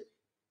nyina se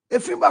e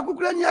fi ba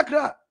kukura ni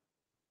akra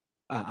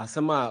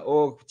asama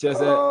o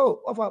chese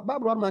ofa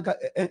babro man ka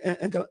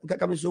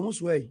kamiso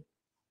muswe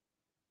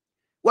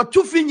what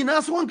two thing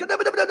nyina so nka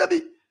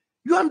debi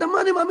you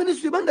undermine my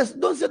ministry man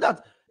don't say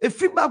that e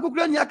fi ba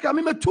kukura ni akra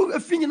me metu e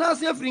fi nyina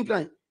se afrin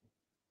kran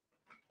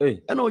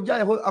ena oja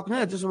ye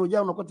akunya te so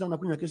oja no kota na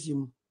kunya kesi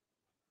mu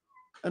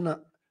ena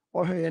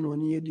ohwe ye no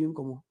ni yedi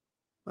nkomo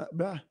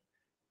bra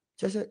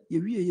chese ye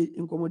wie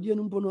nkomodie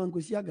no mpo no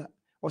ankosi aga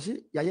o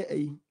se ya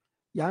ye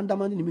ya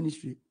undermine the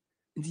ministry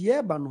nti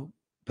ye ba no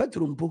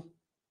petro mpo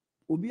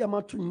obi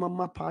amatu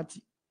mama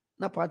party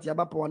na party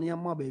abapa wona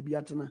yamma ba bi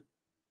atena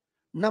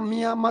na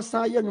mia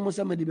masa ye nyumo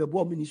se mede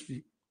bebo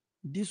ministry.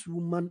 This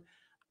woman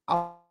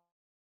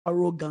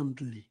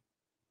arrogantly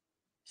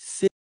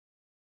said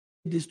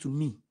this to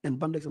me and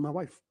Bandex and my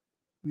wife.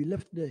 We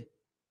left there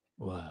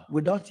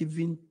without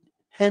even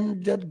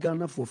 100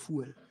 Ghana for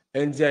fuel.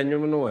 And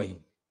you know why?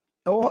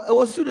 I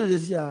was student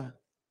this year.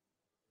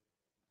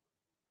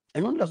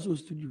 And on that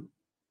studio.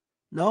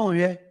 Now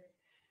here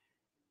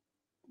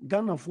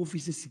Ghana for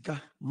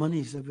sika,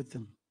 money is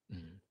everything.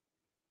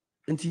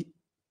 And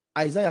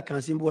Isaiah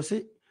can say, "Was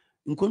it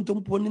in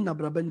quantum pony na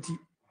brabanti?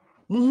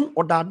 Muhu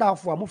or dada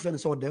for a muffin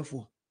so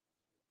therefore."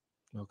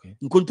 Okay.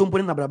 In quantum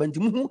pony na brabanti,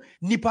 muhu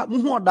nipa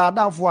muhu or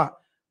dada for a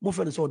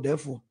muffin so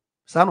therefore.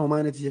 Son of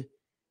mine,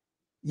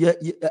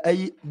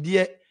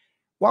 dear,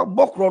 what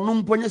bokro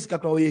num ponyes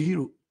kakra ye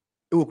hero,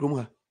 e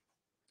wokromha.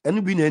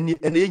 And be any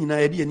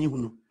idea any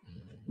who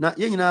na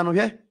ye nyina no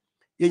hwe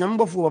ye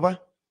nyambofo baba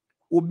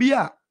obi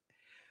a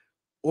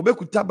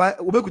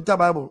obekuta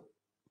Bible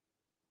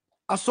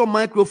aso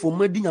microphone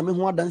madi nyame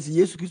ho adanse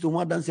Yesu Kristo ho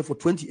adanse for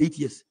 28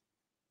 years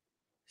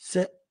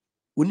se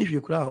oni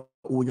hwe kura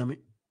o nyame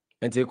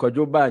enti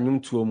kwadwo ba anyum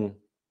tuo mu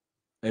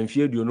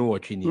amfie aduonu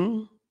wotwe ni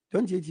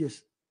 28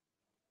 years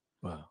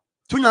wow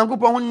tu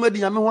nyankopon ho madi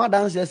nyame ho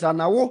adanse sa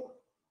na wo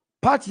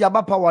party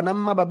abapa wa na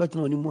mma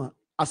babetena oni mu a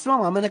asema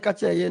ma meneka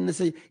che ye ne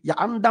se ya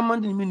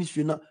undermine the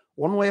ministry na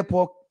one way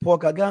Paul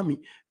Kagame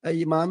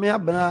maame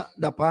abena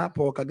dapa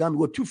Paul Kagame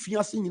wo tu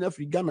fiase nyina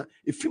fri Ghana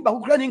e fi ba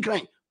kokra ni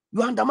nkran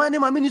you undermine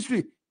my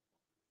ministry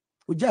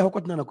oja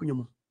hokotna na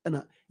kunyamu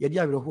na ye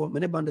dia werho me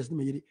ne bandas ne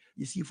me yiri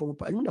ye see from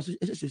pa you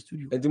so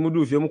studio enti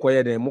mudu fie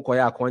mukoye den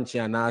mukoye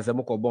akonche ana se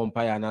mukobọ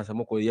mpa ya na se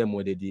mukoye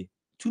modedi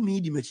to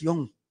me di mechi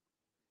yon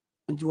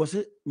nti wo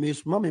se me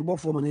suma me bo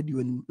form na di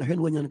wani na hwe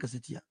no wanya na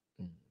kasetia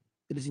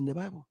it is in the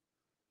Bible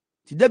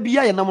ti da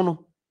bia ye nam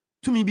no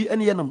to me bi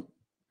ene ye nam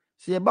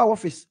se ye ba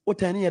office o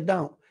tan ye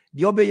down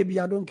the obey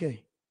bia don't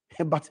care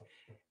but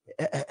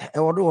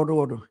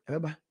odo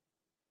eba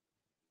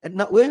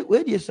na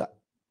we di sa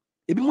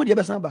ebi mu di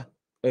be san ba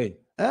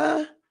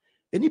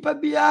enipa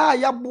bia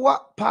ya boa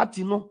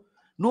party no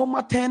no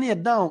more turning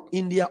it down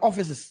in their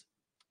offices.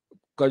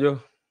 Kojo.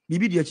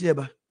 Bibi dia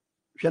cheba.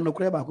 Hwe no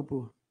kra ba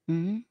kopo.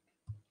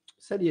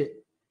 Said ye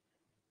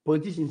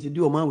politicians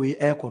do man we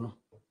air kono.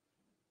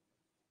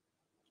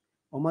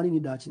 O mani ni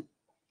dachi.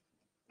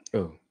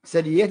 Oh.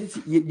 Said the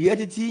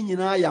entity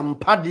nyina ya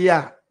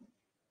mpadia.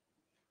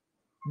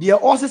 Dia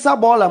osesa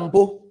ball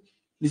ampo.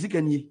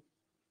 Nisikani.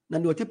 Na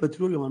ndi wote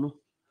petroleum ano.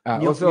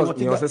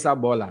 Osesa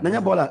bola.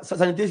 Nanya bola,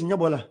 sanitation nya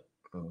bola.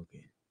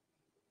 Okay.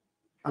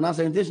 Ana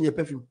sanitation ye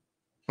perfume.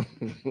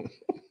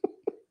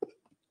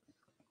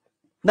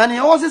 Na ne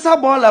osesa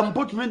bola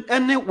mpot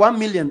any 1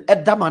 million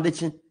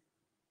edamadechi.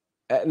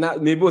 Na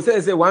maybe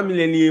say 1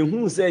 million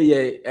hu say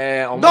ye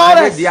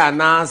omade dia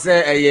na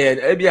say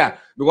ye bia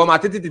because ma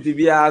titi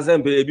bia say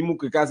ebi mu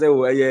keka say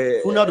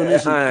ye funeral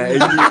donation.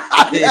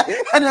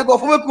 And go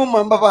for me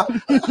come papa.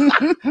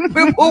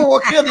 People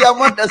work here their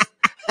mothers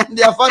and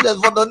their fathers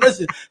for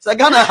donation. So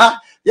Ghana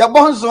ya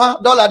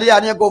bonzo dollar dey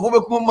and go for me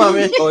come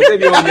mama. Oh say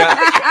bi onya.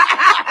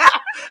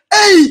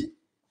 Hey!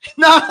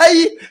 Na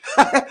hey!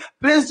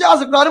 Prince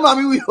Charles Kwari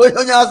mami we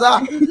onya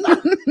sa.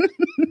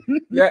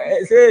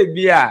 Yeah, say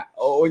bia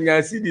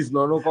onya cities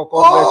no kokko.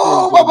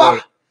 Oh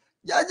baba.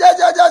 Ja.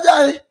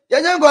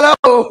 Ya nyangola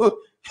o.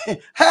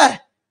 Hey!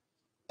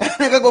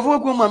 Nega go for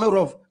me come mama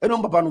rough.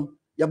 Eno papa no.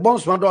 Ya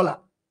bonzo dollar.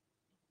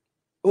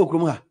 Oh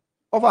krumha.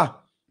 Over.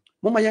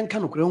 Mama yanka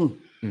no kre hu.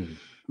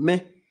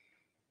 Me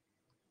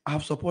I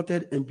have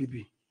supported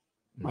MPP.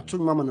 Matu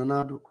mama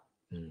nanado.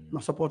 Na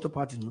support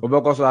party no.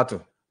 Obekoso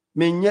ato.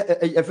 Me nye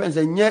e friends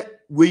nye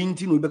we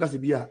nti no beka se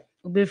bia.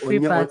 Obe free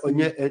party.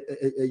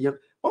 Onye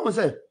almost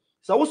say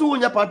so also when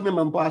your party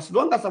member as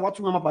long as what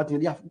member party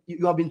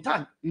you have been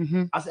tagged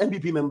as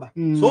MPP member.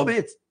 So be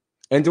it.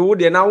 And wo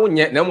de na wo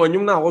nye na mo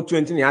nyum na wo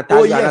 20 ni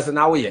attack as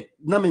na wo ye.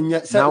 Na me nye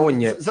say na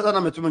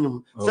me to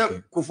nyum.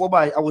 Say Kofo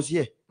by I was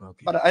here.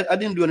 Okay. But I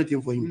didn't do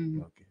anything for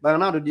him. Okay. But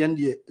now at the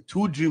end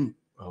two dream.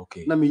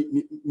 Okay. Na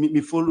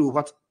me follow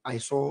what I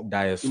saw in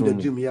the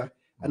dream here.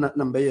 And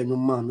na be no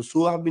man.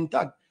 So I've been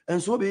tagged.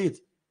 And so be it.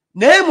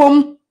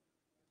 Name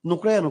no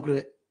kre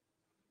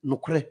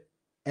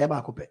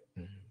eba kope.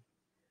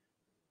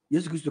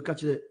 Yes, Christ to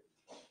catch the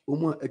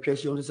omo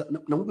atwa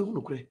na mo be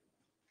no kre.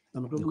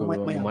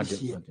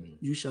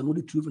 You shall know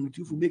the truth, and the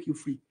truth will make you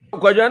free.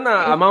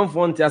 Kwajana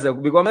amanfo ntia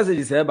because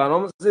message say ba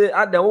no say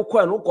adan wo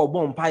ko no ko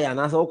bon paya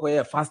na say wo ko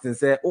ye fasting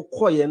say wo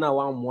ko ye na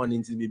one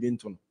morning nti bibi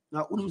nto.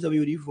 Na unum say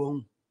be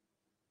fo.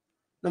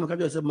 Na me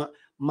ka say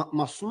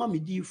ma soma me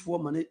di fo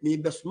ma me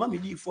be soma me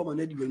di fo ma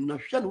na di wanu na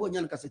hwe na wo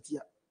nya na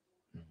kasetia.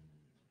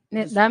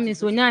 That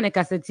means when you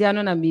kasetia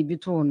no na bibi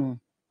to no.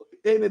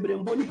 Me bre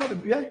mbo ni pa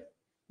be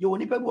ye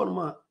woni pa bi wonu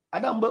ma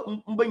Adom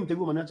mba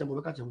interview ma na cha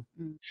bo ka cha.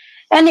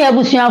 Ene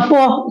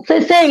abusuafo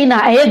say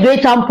na e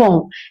great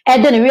tampon e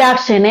de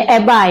reaction e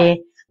baaye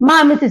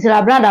ma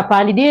Mrs. Brother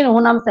Pani di no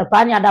nam se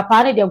Pani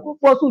adapani de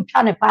nkofo so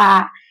twa ne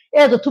pa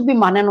e to bi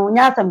mane no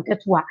nya asam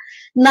ketua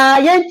na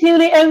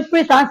yentiri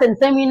enfree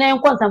sansensemi na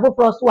nkonsan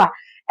fo so a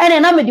ene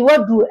na me di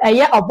wadu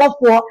eye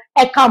Obofour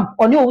e camp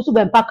oni owusu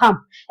bempa camp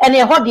ene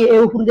e hode e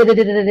huru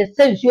de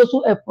sensuo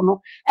so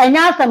epono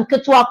enya asam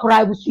ketua kora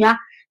abusua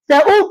se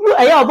ogu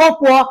eye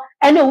Obofour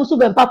ene owusu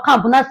bempa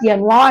camp na se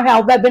eno ahwa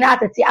obebe na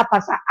atete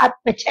apasa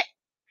apeche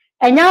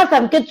enya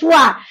asam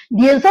ketua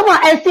die nsama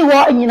esi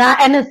wo nyina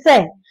ene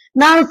se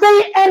na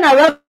nsei ena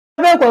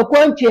rebe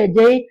kwakwantu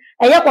ejei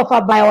eye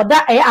kofa by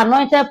oda eye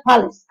anointed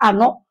palace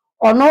ano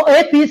ono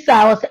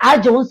episa was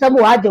aje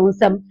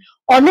unsam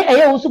oni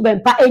eye owusu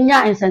bempa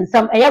enya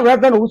ensensam eye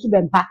reverend owusu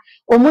bempa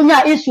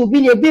omunya issue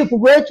bi ne beef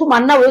go etu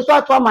man na we so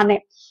ato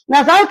amane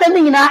na sa nsem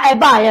nyina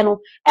eba aye no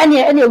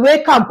ene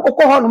we camp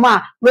okoho no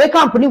ma we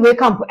camp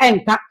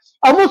enka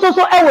omo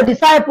so ewo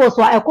disciples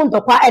wa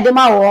ekontokwa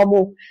edema wo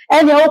omo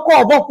ene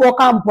okọ Obofour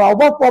camp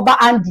Obofour ba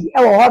Andy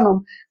ewo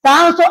honom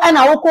sa nso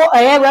ena okọ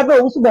eye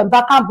reverend owusu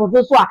bempa camp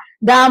so a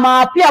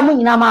dama Appiah mu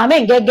nyina ma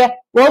me ngege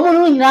wo mu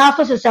nu nyina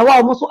so hyehyɛ wa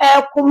omo so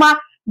ekoma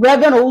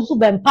reverend owusu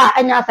bempa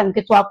enya asam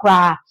keto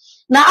akra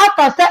na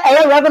after say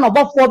eye reverend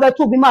Obofour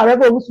beto bi ma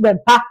reverend owusu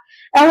bempa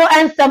eho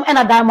ensem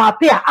ena dama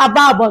Appiah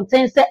aba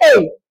abonten say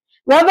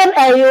reverend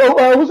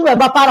owusu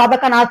bempa para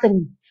beka na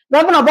asem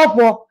reverend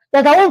Obofour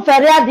that I won't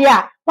ferry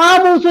dia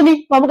Pamu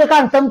suni pamuka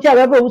kan nsem tia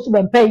reverend owusu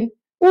bempa yi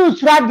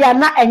usura dia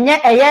na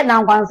enye eye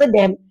na nkwanse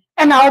dem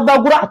ena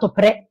obagura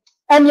atopre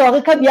ene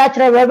okeka bia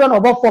kire reverend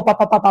Obofour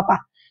papa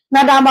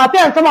na dama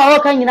Appiah nsem a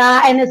woka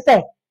nyina ene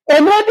se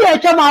emre bi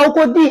etwa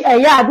awokodi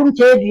eye Adom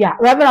chedua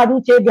reverend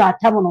Adom chedua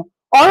atam no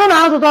onu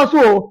na asoso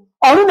so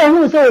onu na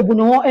hu se obu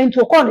no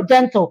ento kon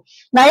gentle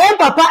na yen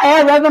papa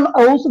reverend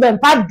owusu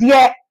bempa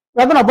die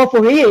reverend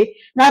Obofour ye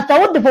na sa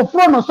wo de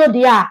foforo no so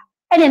dia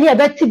ene ne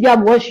ebeti bia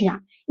mo hwea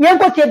yen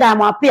ko tie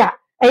dama Appiah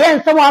eye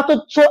nsem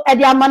atoto e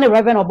de ama ne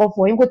reverend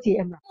Obofour yen ko tie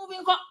emra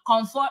moving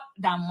comfort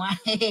dama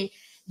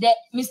the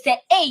Mr.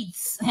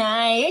 AIDS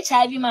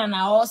HIV man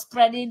are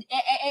spreading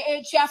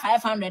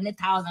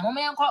 500,000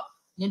 moment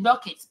the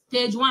docket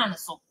page 1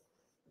 so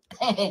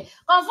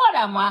comfort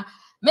dama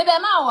maybe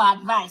my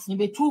advice ni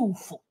be too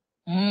full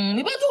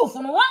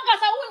no one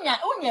kasa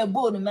unya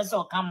bo no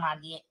meso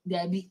kamade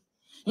there be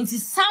nti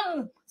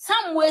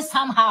some way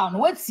somehow no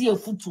what's your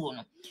foot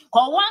no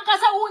ko wan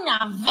kasa wunya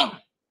vim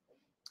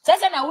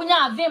sese na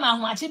wunya vim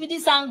ahuachi bi di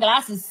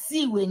sunglasses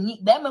see weni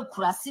be me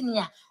kurase ni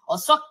a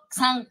oso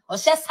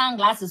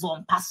sunglasses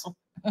on paso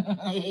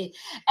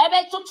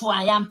ebe tutu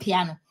ayam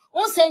piano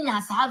unse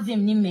nya sa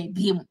vim ni me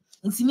biem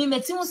nti mi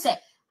meti mu se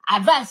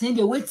advice ni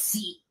de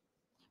wetie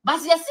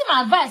but you see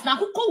my advice na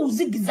kuko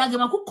uzi gizage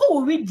ma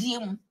kuko readie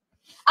mu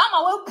ama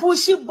we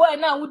push boy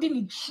na wudi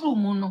ni true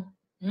mu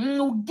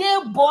no gay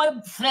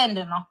boyfriend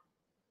no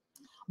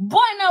boy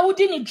na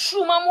wudi ni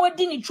true ma mo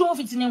wudi ni true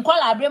fit ni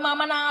nkwala abre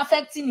mama na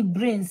affecting the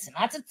brains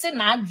na tete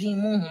na adwin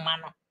mu huma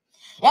no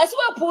yes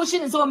we push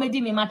ni so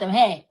medi me matter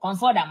hey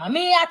comfort am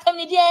me atem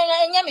ni die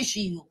enya me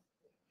hwe you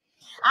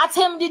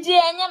atem di die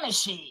enya me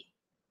hwe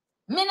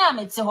me na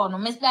me te ho no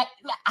me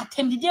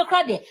atem di die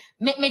kra de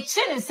me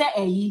chine se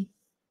ayi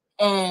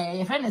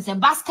friend say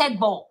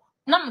basketball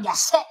na me ya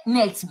share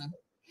net mu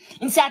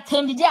insi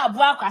atem di dia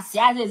aboa kwase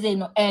azeze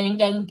no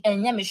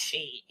enya me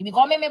hwe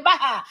because me ba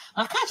ha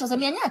aka cho say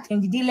me enya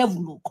atem di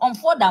level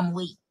comfort am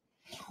way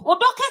o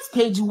docket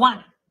page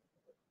 1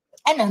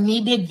 and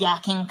me be dia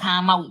ken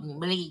kan ma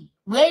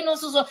we no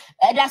so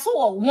that's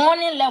what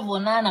warning level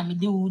na me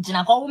di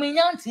ugina ko me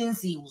nya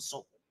ntinsi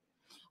so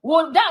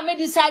wo da me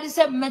decide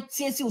say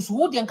metie si so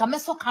wo de nka me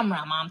so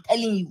camera ma I'm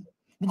telling you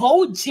because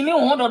wo jimi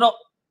wo dodo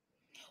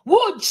wo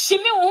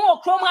jimi wo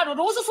kroma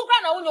dodo wo so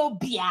kra na wo nya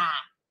obia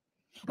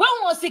when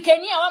was the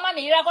Kenya woman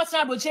in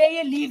Irakosna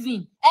Boche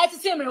living at the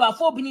same river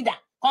for Benida,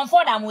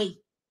 comfort am way.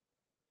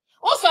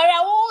 Oh, sorry,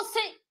 I will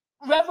say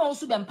Reverend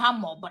Suben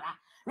Pamo, but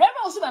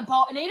Reverend Suben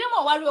Paul, and a little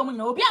more warrior,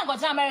 no,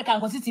 Bianco American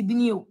because it's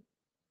Binio.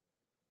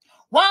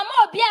 One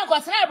more Bianco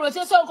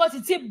Snaboche so because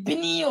it's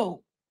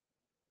Binio.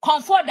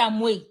 Comfort am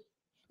way.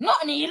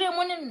 Not in a little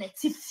one in the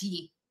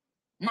tiffy.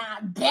 Now,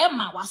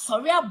 Dema was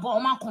sorry, a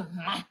bomber con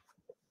my.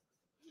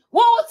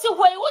 What's the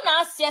way when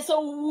I say so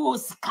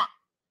was cat?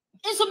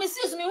 So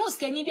Mrs. me who's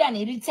can you be an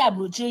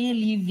irritable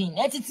living?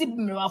 Etiti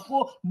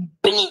mirafo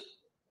bini.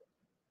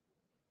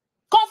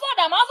 Comfort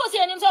them, I say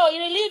him say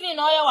you living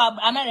all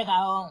America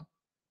on.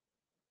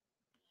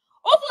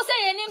 Opo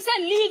say him say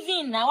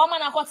living na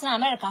woman akot in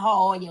America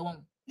how you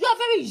want. You are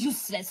very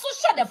useless. So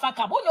shut the fuck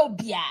up. On your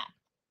beer.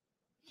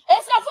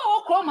 It's not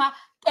for Oklahoma.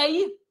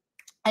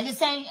 I just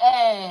saying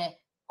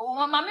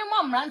my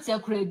mom runs a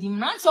credit.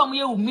 Runs on me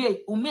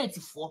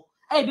umate for.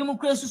 Be mu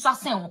kre susa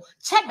sen.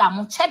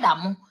 Cheddar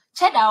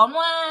Cheddar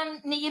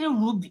one near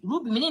Ruby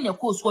meaning a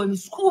course for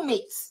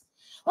schoolmates.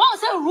 One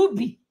say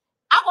Ruby,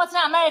 I got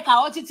in America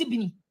or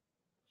Titibini.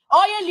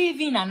 All you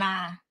living and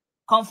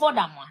comfort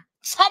them one.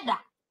 Cheddar.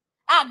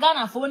 I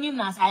Ghana for him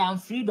as I am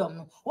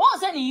freedom. One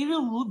say near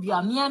Ruby,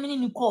 a mere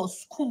meaning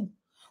course school.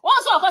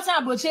 One saw a person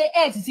about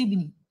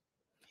Titibini.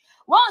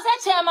 One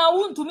say chairman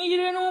wound to me,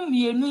 you know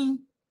me.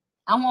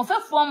 And one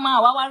fair form my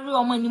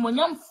woman, you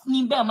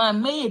nimbe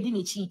man may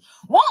didn't she.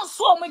 One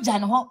saw me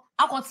Jan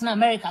I got in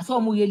America, so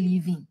we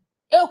living.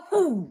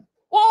 Who?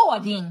 Oh,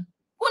 then.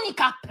 Who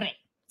capre?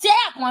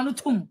 Take one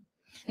to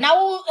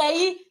now,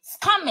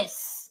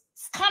 scammers.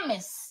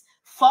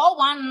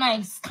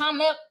 419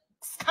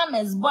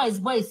 scammers,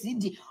 boys,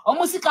 city.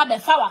 Almost got the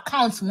foul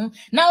account.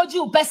 Now,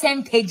 you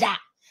percentage.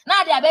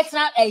 Now, they are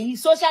better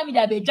social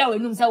media be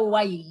drawing say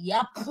why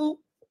yapu.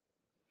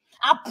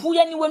 Apu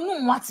anyone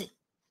know what it.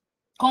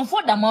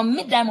 Comfort them on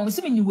midday, I'm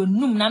assuming you will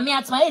noom. Now, me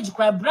at my age,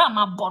 cry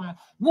Brahma bon.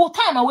 What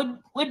time I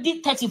would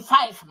did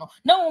 35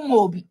 no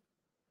more be.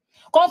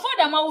 Comfort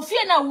them, I will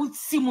fear now with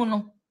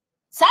Simono.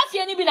 Safi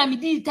any be na me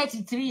did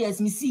 33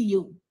 years, me see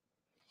you.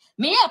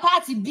 Me a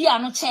party be a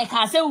no check,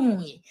 I say,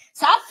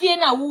 Safi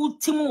na wood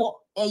Timo,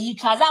 a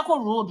Kazako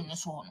road in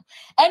this one.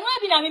 And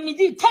maybe na me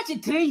did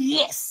 33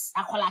 years,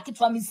 I call like it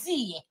for me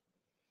see ye.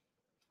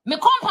 Me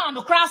compound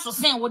the cross was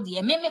saying what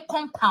dear, me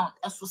compound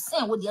as was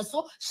saying what dear,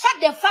 so shut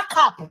the fuck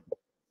up.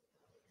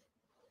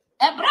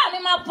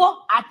 Abraham my boy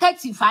at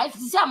 35,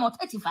 see I'm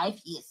 35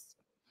 years.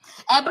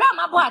 Abraham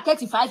my boy at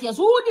 35 years,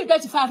 who did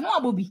 35 no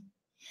Bobby?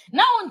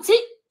 Now until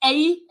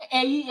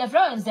a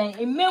friend say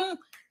a mem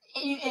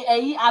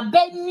a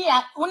bed me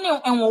only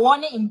and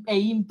one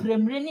in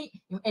premreni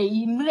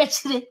a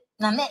military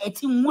na a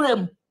team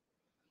worm.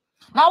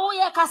 Now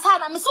we are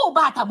Casana, I'm so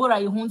bad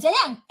abora you won't say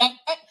and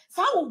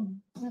so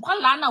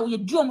Lana we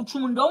do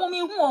tune don't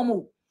mean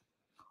more.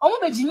 Oh,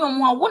 but you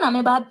know, one I'm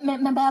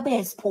about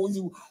expose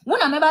you,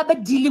 one I'm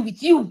about dealing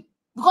with you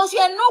because you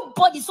are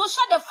nobody, so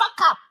shut the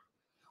fuck up.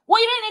 What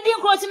you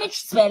didn't grow to make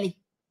smelly.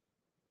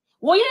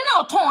 What you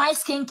didn't know,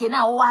 ice kinky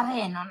now, what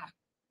no.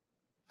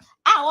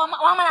 Ah, woman,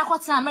 I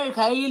got in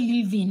America,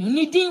 living,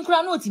 you didn't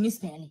cry no to Miss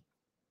Pelly.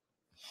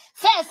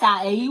 First,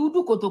 you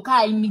do go to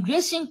car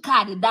immigration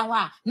card, that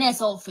one,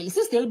 next of face,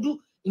 sister do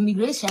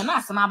immigration,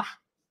 not smaba.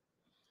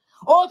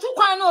 Oh, two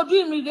can no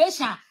do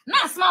immigration,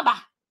 not smaba.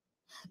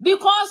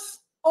 Because,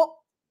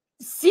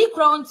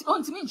 secret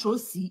on to me,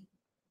 see.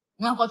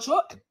 Now, got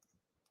your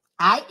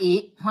I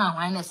ate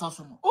one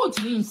also. Oh,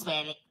 to me,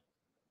 spell.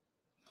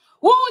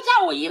 Wo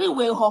ja wo yiri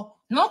we ho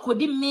no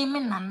kodi meme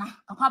nana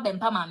papa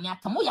bempa ma me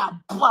atamu ya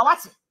boa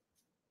wate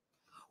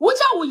wo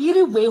ja wo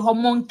yiri we ho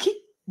monkey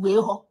we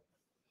ho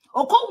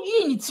Oko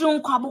yi ni tiri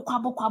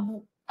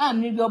kwabu.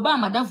 Maybe Obama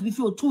madam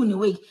before 2 in a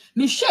week.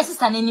 Me share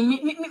sister and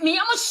me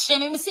am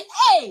shame me say,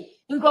 hey,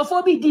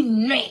 incrophobia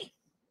didn't know.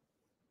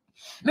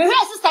 Me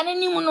share sister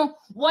and no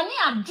 1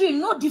 year dream,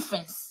 no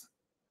difference.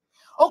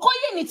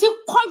 Okoye ni ti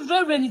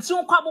kwavre ni ti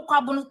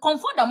kwabu no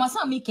comfort da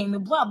masa me ken me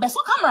boa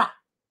beso camera.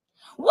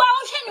 Wa wo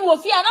hwe ni wo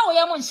fia na wo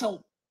ye mo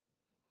nhyew.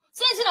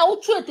 Since na wo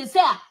tuete say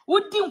a wo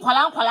di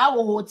nkwala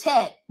wo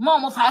hotel,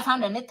 mo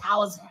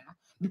 500,000.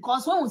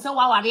 Because when we say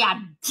wawari a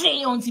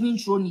dre on timi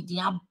ntro ni din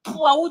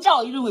aboa wo ja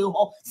oyiri we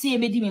ho se e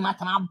medi me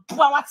matam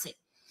aboa wate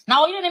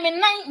na oyiri ne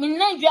me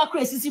nan dua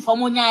crazy for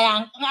monya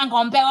ya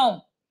ankompe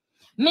on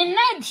me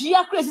nan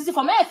dua crazy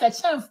for me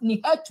efe chef ni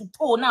head to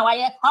toe na wa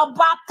ye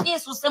oba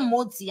piece so se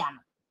motia no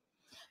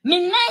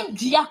me nan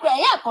dua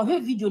crazy ya ko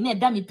video na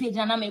da me page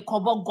na me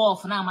cover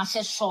golf na ma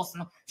share shorts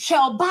no she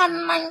oba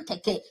nan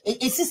keke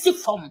esisi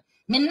form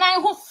me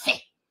nan ho fe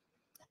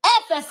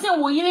efe se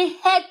wo yiri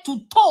head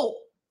to toe.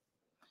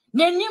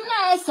 Nenim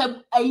na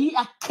ese ayi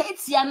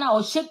aketia na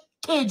o she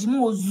cage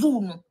mu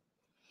ozu no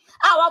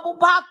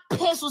awabuba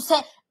peso se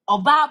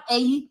oba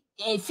ayi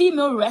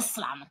female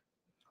wrestler no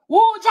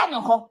wo ja ne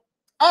ho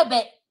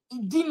ebe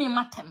di me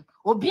matem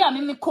obi a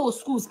me call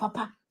schools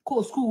papa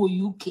call school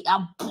wo UK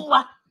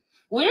aboa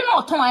wo yire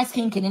na oton ice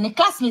cream ken ne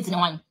classmate ne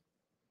wan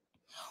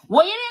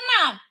wo yire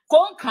na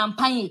kon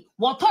campaign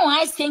wo ton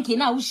ice cream ken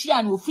na wo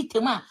hia na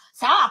ofitem a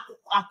sa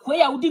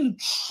akoya wo di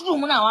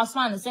ntrum na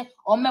wasma ne se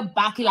o me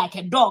back like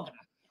a dog.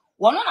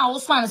 One on our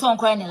span is on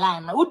coin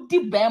line. Would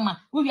deep bema,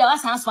 we are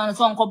last answer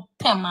on called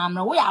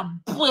Pemam. We are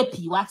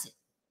blippy, what's it?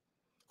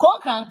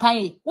 Concran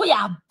pie, we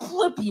are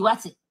blippy,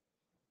 what's it?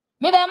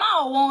 Maybe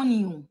I warn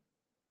you.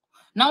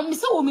 Now,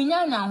 Miss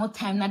Ominia now,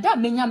 time, now that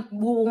many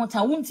won't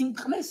I won't think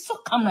come so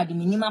camera the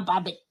minima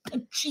baby.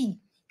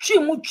 Chi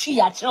muchi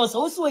at Chelsea,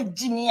 also a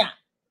genius.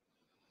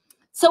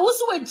 So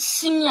also a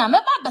genius,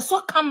 maybe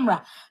so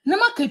camera. No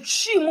make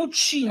chi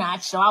muchi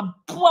natural.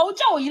 Poor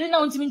you didn't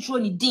know to me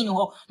truly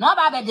dino. No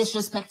about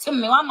disrespecting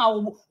me.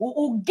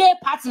 One gay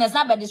partners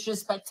not by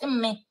disrespecting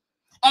me.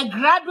 A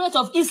graduate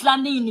of East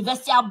London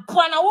University. A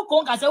bona who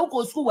conquer say who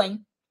go school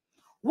when.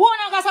 One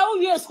I who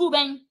year school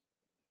when.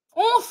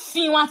 Oh,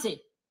 fin what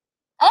it.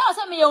 I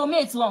also me your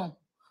mates long.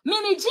 Me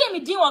Jimmy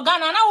Dean or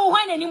Ghana now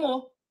wine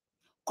anymore.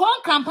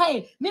 Con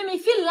campaign. Me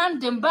feel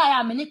London by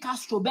a mini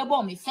Castro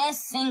bebo me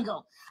first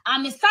single.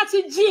 I'm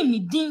starting Jimmy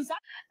Dean.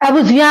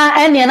 Abusua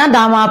ene na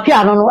dama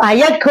Appiah no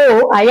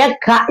agyakoo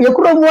agyaka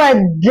yekromu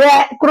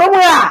ade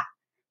kromua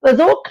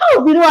so ka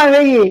obi no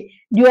ahweye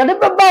di ode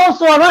beba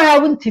so no ha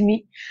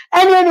wuntimi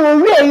ene ne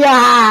owie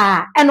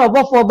ya ene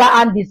Obofour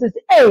ba Andy says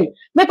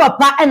me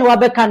papa ene wa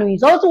beka no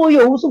so wo ye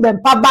wusu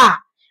bempa ba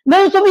me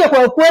nso me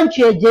yekwa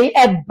ntweje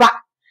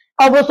eba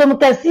obosom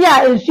kesi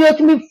a ensuo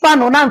timi fa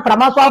no na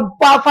mframa so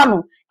afa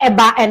no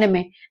eba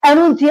eneme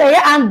enu nti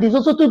Andy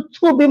so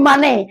to bi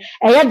mane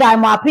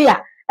dama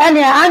Appiah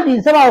ene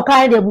Andy sema o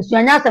kan de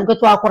busuanya asem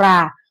keto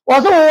akora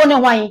wo so wo ne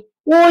hwan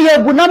wo ye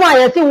bunama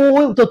ye si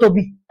wo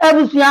totobi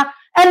abusua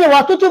ene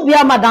wa tutu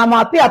bia madam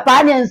Appiah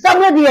pa ne nsam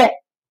ne de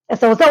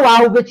ese wo se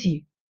wa wo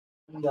beti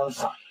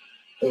ndansa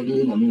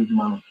ebe na me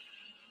duma no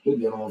e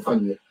de no fa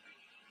nie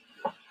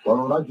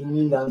wono na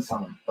dumi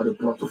ndansa o de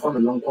plot for me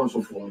long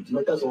console for nti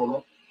meka so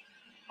no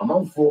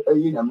amanfo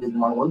eyi na me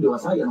duma no de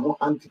wasa ye no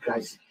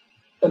antichrist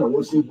ene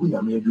wo se gu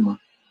na me duma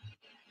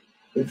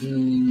if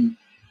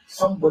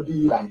somebody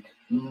like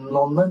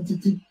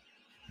non-entity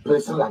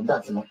person like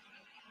that, you know.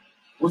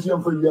 What's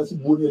your friend? Yes,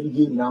 born any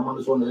game now,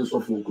 man. So on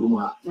so for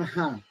Kuruma.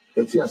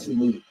 It's here, see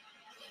me.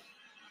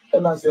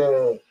 And I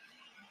say,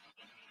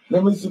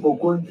 let me see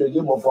going to a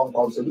game of phone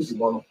calls. This is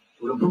one.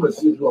 We don't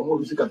see you are more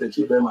music at the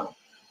cheap man.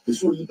 The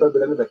show you better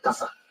than the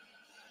casa.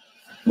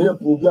 Near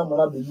program,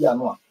 man, be here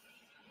no.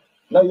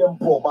 Now you're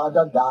poor,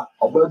 bad da,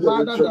 or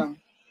better.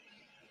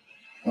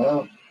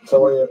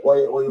 So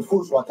we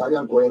force what I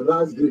am going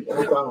last great.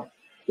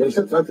 There is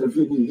a try to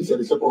refuse me. This is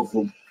the second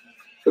form.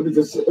 Every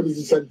just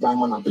said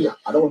diamond Appiah.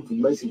 I don't want to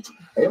mess it.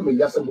 I am a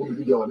yes and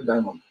video on the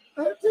diamond.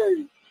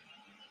 Okay.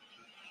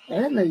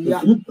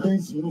 If you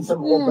please, you need some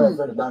more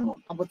better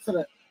diamond.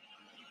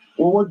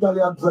 Oh, what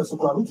Dalia dress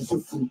according to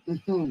food.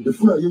 The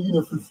food are you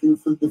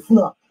the food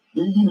are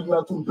you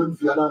not to bring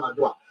Fiana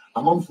Dua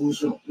among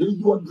fools. You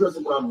want dress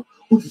according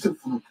who to say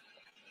food.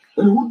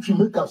 Then what you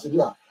make us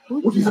there?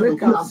 What is a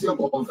class of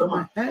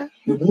confirm?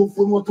 The both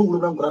for what 2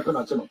 women grab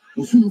a channel.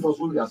 You soon for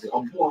Sulia say,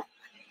 Aboah.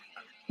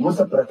 What's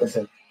a practice?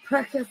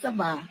 Practice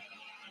about.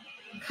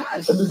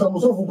 And there's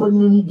almost of when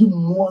you need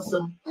more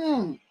some.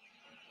 And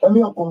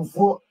we are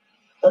comfort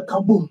a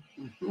kaboom.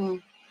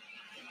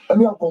 And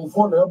we are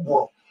comfort a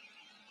boy.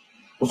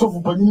 So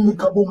for Panini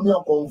kaboom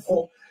near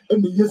comfort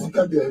and the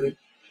Jessica Derry.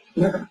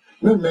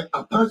 Then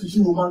a party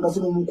woman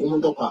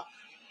doesn't come up.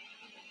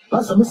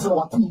 That's a missing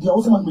what the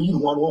also man be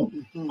one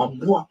home.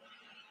 Aboah.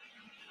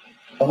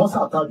 What's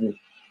our target?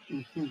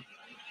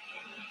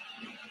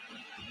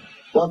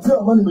 What's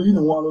your money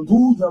in one or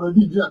 2 are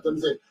be there and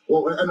say,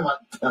 oh,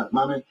 anyway,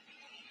 mammy,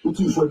 who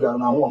two should down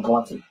now one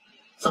party.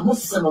 Some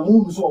must send a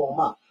moon so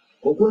ma,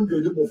 or going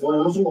to do for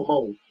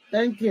also.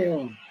 Thank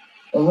you.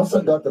 And once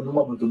I got the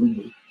moment to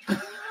me,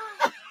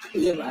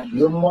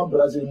 you more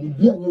Brazil, you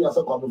be a new as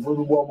a couple for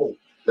the wobble.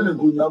 Then a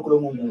good knuckle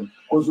movie,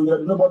 because we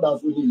have never done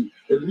with me,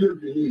 a real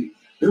be.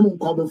 They won't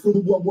come before the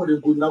wobble, they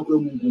could knuckle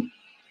movie.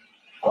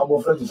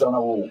 Our friend is on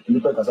our wall,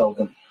 you pack us out.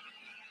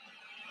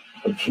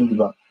 A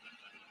chimba.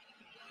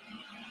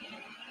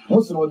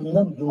 Most of what you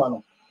never do,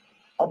 man.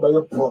 I buy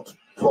a prot.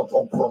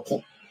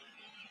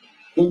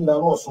 In the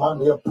house, man,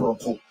 they are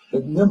proto. The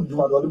name do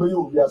not be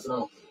you, yes,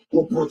 now.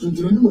 Your protein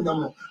to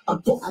the a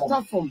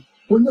top form.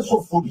 When you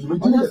saw food, you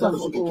didn't get a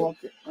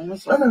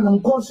and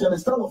I'm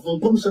conscious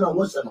of commission and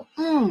Western.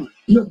 And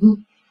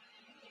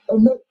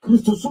make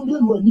Christus Sunday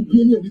when you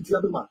be any the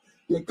other man.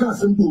 They can't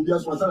send to the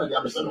Aswan and the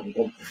Absalom.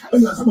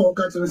 And as some of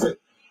the say,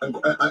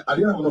 I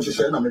didn't want to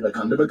share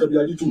American, the better be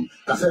a little,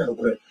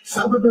 Casano,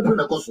 Sabbath, and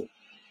a cosso.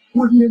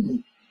 What do you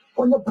mean?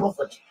 On your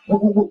prophet,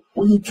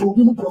 when you told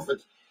him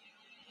prophet.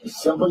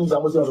 Somebody is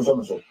almost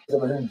so.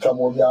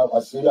 Camodia,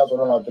 a serious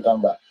or to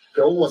come back.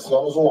 There was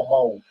also a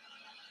mouth.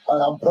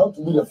 And I'm proud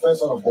to be the first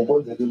son of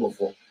Obofour the day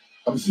before.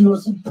 I'm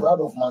seriously proud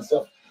of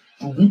myself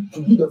to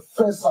be the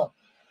first son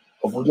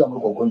of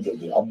Odiamoko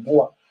Konjege.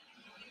 Abua.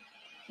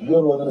 You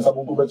are one of the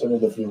Sabuku better than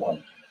the free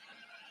one.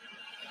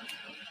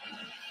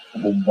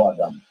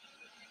 Bombardam.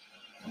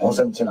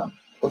 Wasn't Chinam.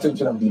 Wasn't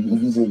Chinam be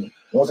easy.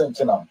 Wasn't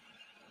Chinam.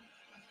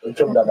 The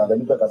term that the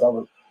Nipa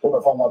Casal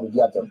overfound with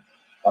the atom.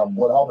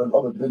 What happened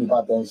over pretty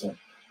bad attention.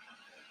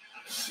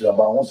 See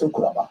about one so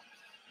crabba.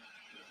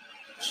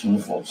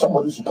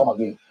 Somebody should come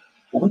again.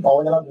 We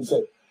power to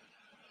say,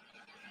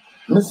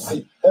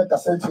 Missy, a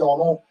cassette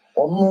or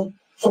no,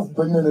 soft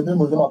bringing the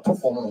name of them are tough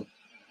for me.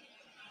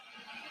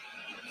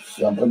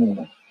 See, I'm bringing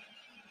them.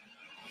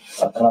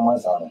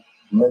 Sacramazana,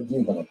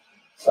 Medigan,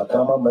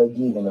 Sacrama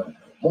Medigan,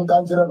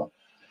 Munkanjana,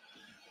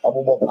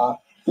 Abofour,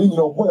 in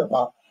your boy,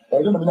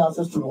 I don't have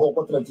access to the whole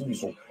portrait TV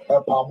show,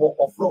 a power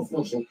of flow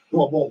function, no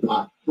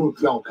Abofour, no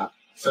Clowka,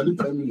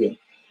 70 million,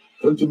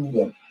 20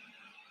 million.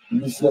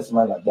 Useless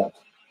man like that.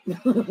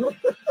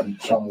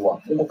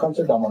 Chamwa, you can't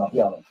say that on a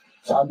piano.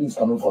 Sandy is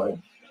coming for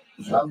him.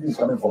 Sandy is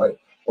coming for him.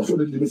 Also,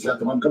 the Dimitri,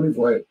 I'm coming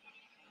for him.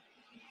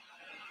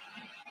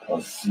 Oh,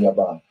 see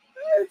about.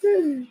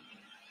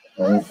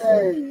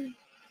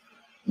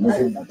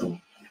 Listen to.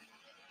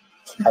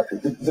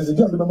 There's a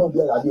gentleman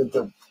there. I hear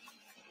them.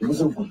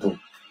 Listen to.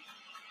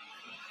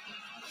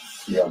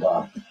 See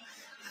about.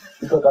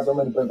 Because I so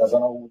many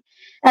people.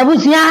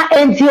 Abusia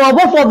enti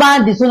Obofour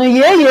band so no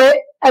yeye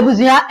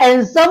abusia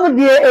ensam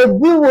de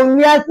ebi wo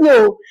wiase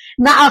o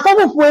na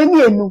asomfo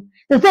emienu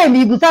se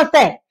mi busa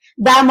se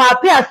da ma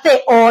Appiah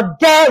say or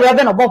there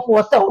Reverend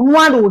Obofour say no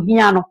anu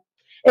ohia no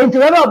enti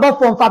Reverend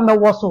Obofour mfa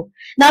mewo so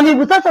na mi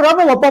busa se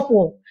Reverend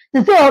Obofour se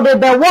o de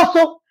be wo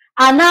so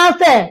ana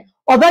se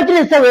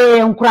obedwene se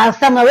we nkura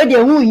sam na we de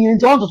hu yi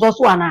enti on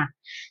so ana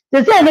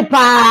se ni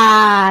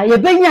pa ye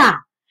benya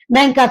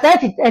na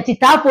nkasa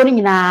etitafo ni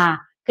nyina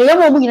ke ye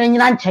mo mu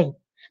nyina nchen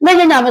na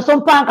nyanya me so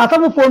mpa nka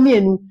asomfo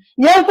mienu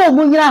ye fo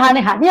mu nyina ha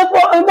ne ha ye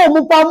fo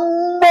mu pa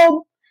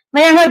mo na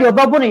ye ha de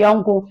obabu ne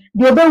yonko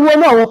de obewu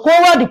na wo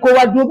kowa de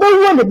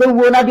obewu ne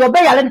bewu na de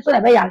obeyale so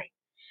na beyale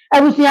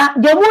abusia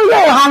de mu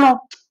ye ha no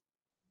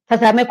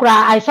sasa me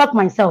kura I shock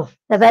myself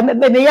sasa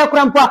me ye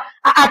kura mpo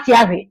ati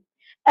ahwe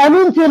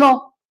enu nti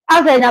no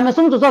asa nya me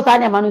so mto so sa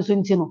nya ma no so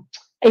nti no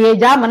ye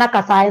ja ma na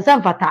kasa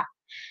ensem fata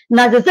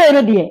na sese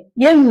no de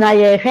ye nyina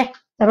ye hwe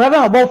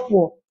Reverend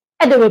Obofour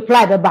e de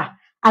reply beba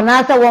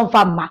anasa won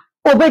famma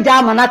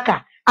obeja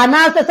manaka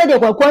anasa se de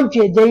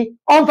kwakwantu ejei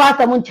onfa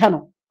asem nche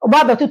no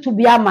oba betutu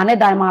bia ma ne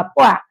dan ma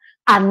po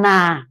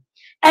ana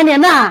ene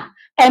na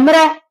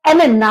emre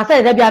ene na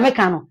se de bia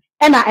meka no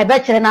ena ebe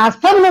kire na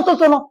asem no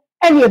so no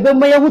ene ebe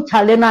moye hu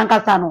chale na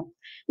nkasa no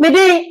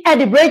medi e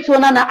de break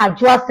na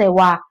adwoa se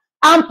wa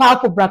ampa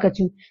for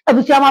brackatu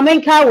abusia ma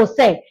menka wo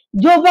say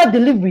JOBA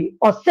delivery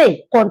or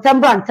say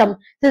contemporary antem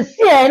se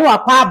sie ni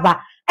wakwa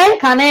aba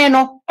enkane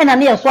no ena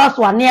ne yeso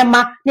aso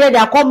anema ne de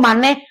akoma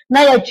ne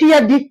na ya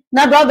twa di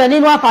na do avani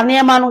no afa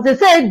nema no se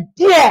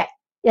die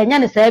ye nya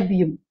ne sa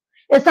biem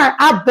esan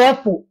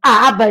abefo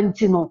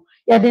abanti no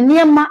ye de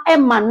nema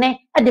ema ne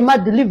e de ma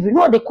delivery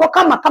no de ko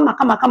kama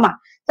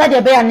sa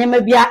de be ya nema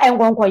bia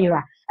enkonko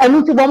yira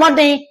enu ti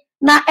bomoden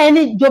na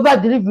any JOBA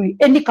delivery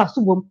any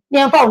kasubom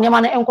ye mfa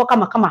nema na enko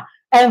kama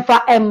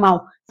emfa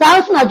emma sa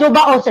nso na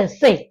JOBA also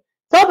say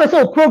so be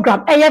so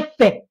program eye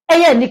fe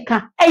eye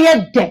nika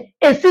eye de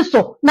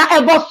esiso na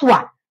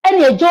eboswa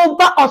ene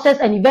JOBA access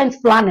and event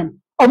planning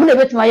omo na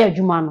betima ya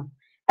adwuma no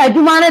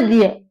adwuma ne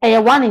de eye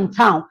one in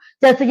town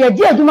just ye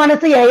di adwuma ne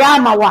se ye ya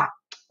amawa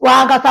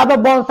wa gasa be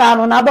bonsa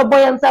no na be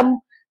boyensam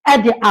e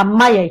de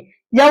amaye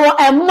ye wo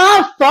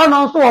emma so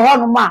no so ho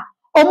no ma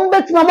omo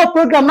betima mo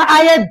program na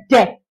aye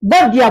de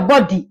body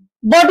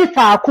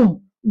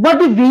taakum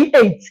body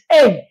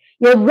V8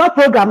 ye bro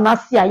program na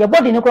sia ye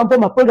body ne kwampo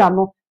ma program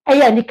no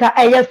eye nika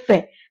eye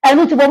fe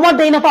enu ti bo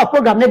modern na fa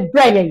program ne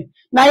breye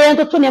na ye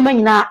nto ne ma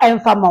nyina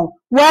emfa ma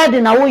word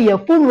na wo ye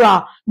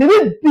funeral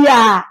bibi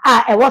bia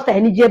e wo sa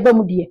eni je ba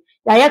mu die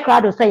ya ye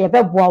crowd say ye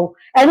beboa wo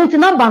enu ti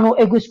number no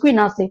egu screen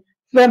ase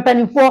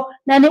frempanifo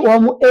na ni wo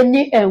mu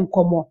eni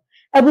enkomo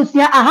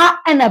Abusia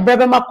aha na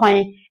brebe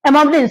makwan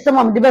emam de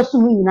nsem de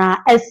besum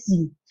nyina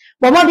asi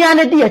bomodi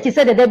ane di yachi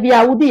se de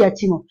bia wudi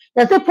yachi no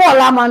yase Paul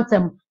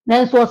amantem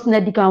na nso osna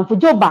dikanfo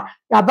joba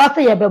ya ba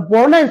se ye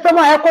bebo na nsem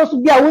a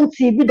ekoso bia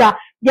wonti bi da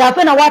dia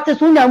afa na wate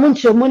so nya mu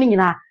nchemu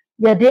nyina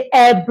ye de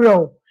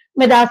ebro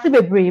me da se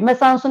bebre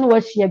mesanso no wa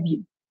hia bi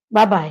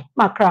bye bye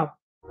makraw.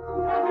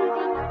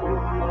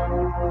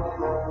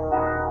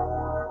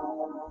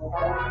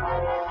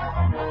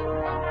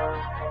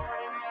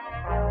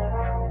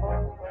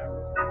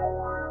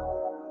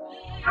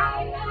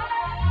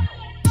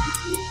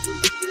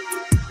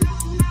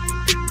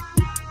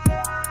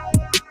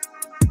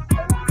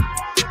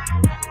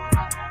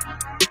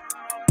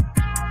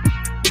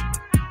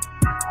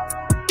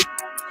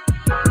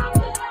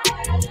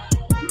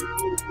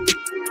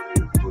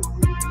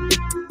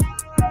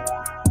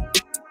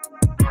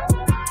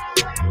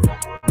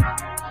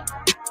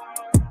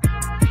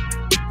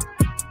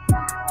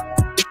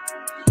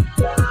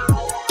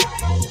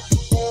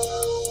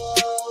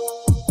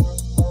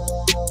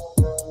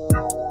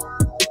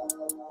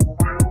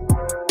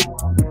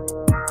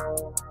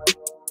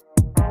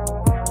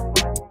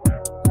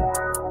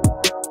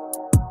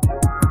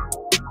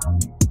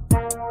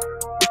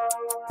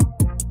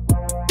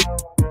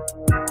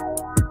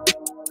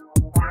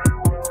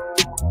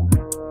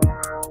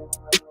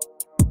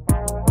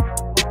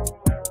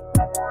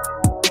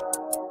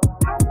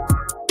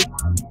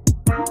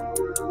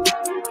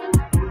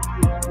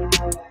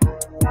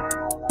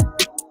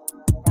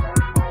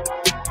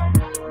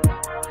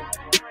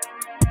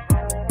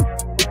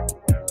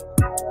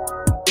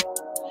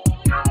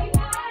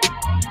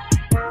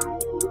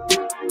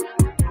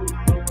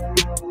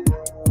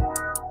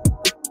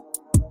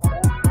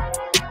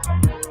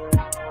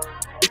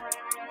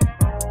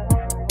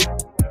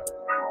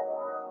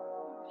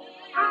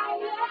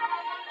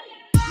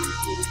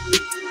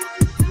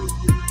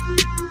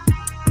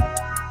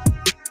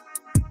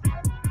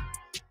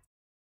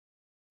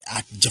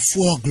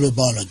 Obofour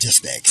Global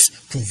Logistics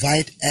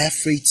provide air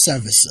freight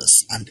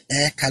services and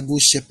air cargo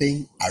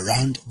shipping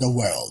around the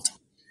world.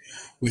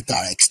 With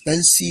our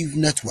extensive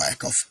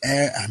network of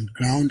air and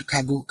ground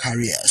cargo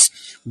carriers,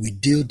 we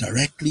deal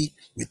directly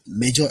with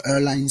major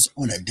airlines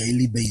on a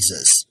daily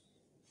basis.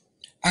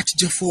 At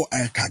Obofour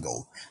Air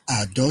Cargo,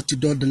 our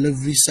door-to-door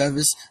delivery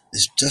service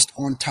is just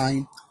on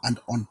time and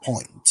on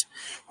point.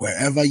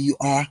 Wherever you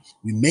are,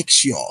 we make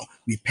sure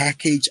we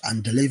package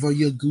and deliver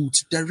your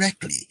goods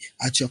directly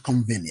at your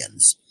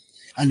convenience.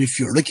 And if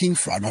you're looking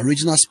for an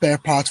original spare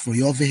part for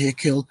your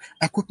vehicle,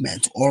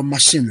 equipment, or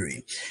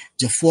machinery,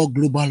 Obofour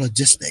Global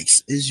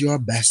Logistics is your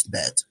best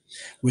bet.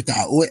 With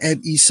our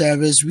OME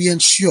service, we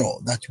ensure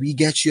that we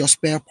get your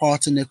spare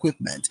parts and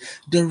equipment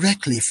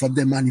directly from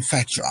the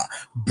manufacturer,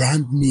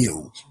 brand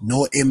new,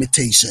 no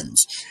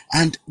imitations.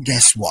 And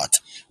guess what?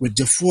 With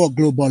Obofour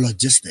Global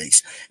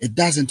Logistics, it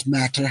doesn't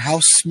matter how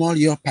small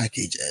your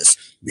package is.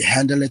 We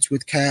handle it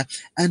with care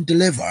and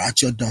deliver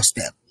at your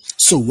doorstep.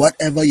 So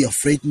whatever your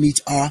freight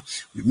needs are,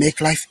 we make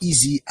life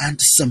easy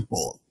and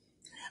simple.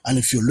 And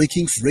if you're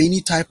looking for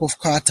any type of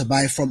car to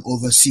buy from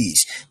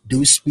overseas,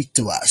 do speak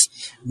to us.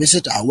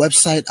 Visit our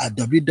website at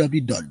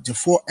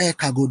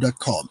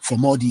www.obofouraircargo.com for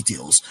more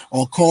details,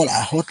 or call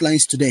our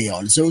hotlines today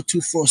on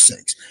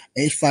 0246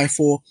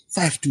 854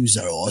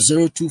 520 or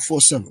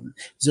 0247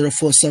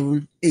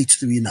 047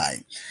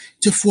 839.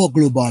 Obofour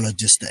Global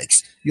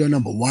Logistics, your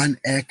 #1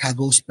 air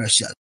cargo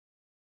specialist.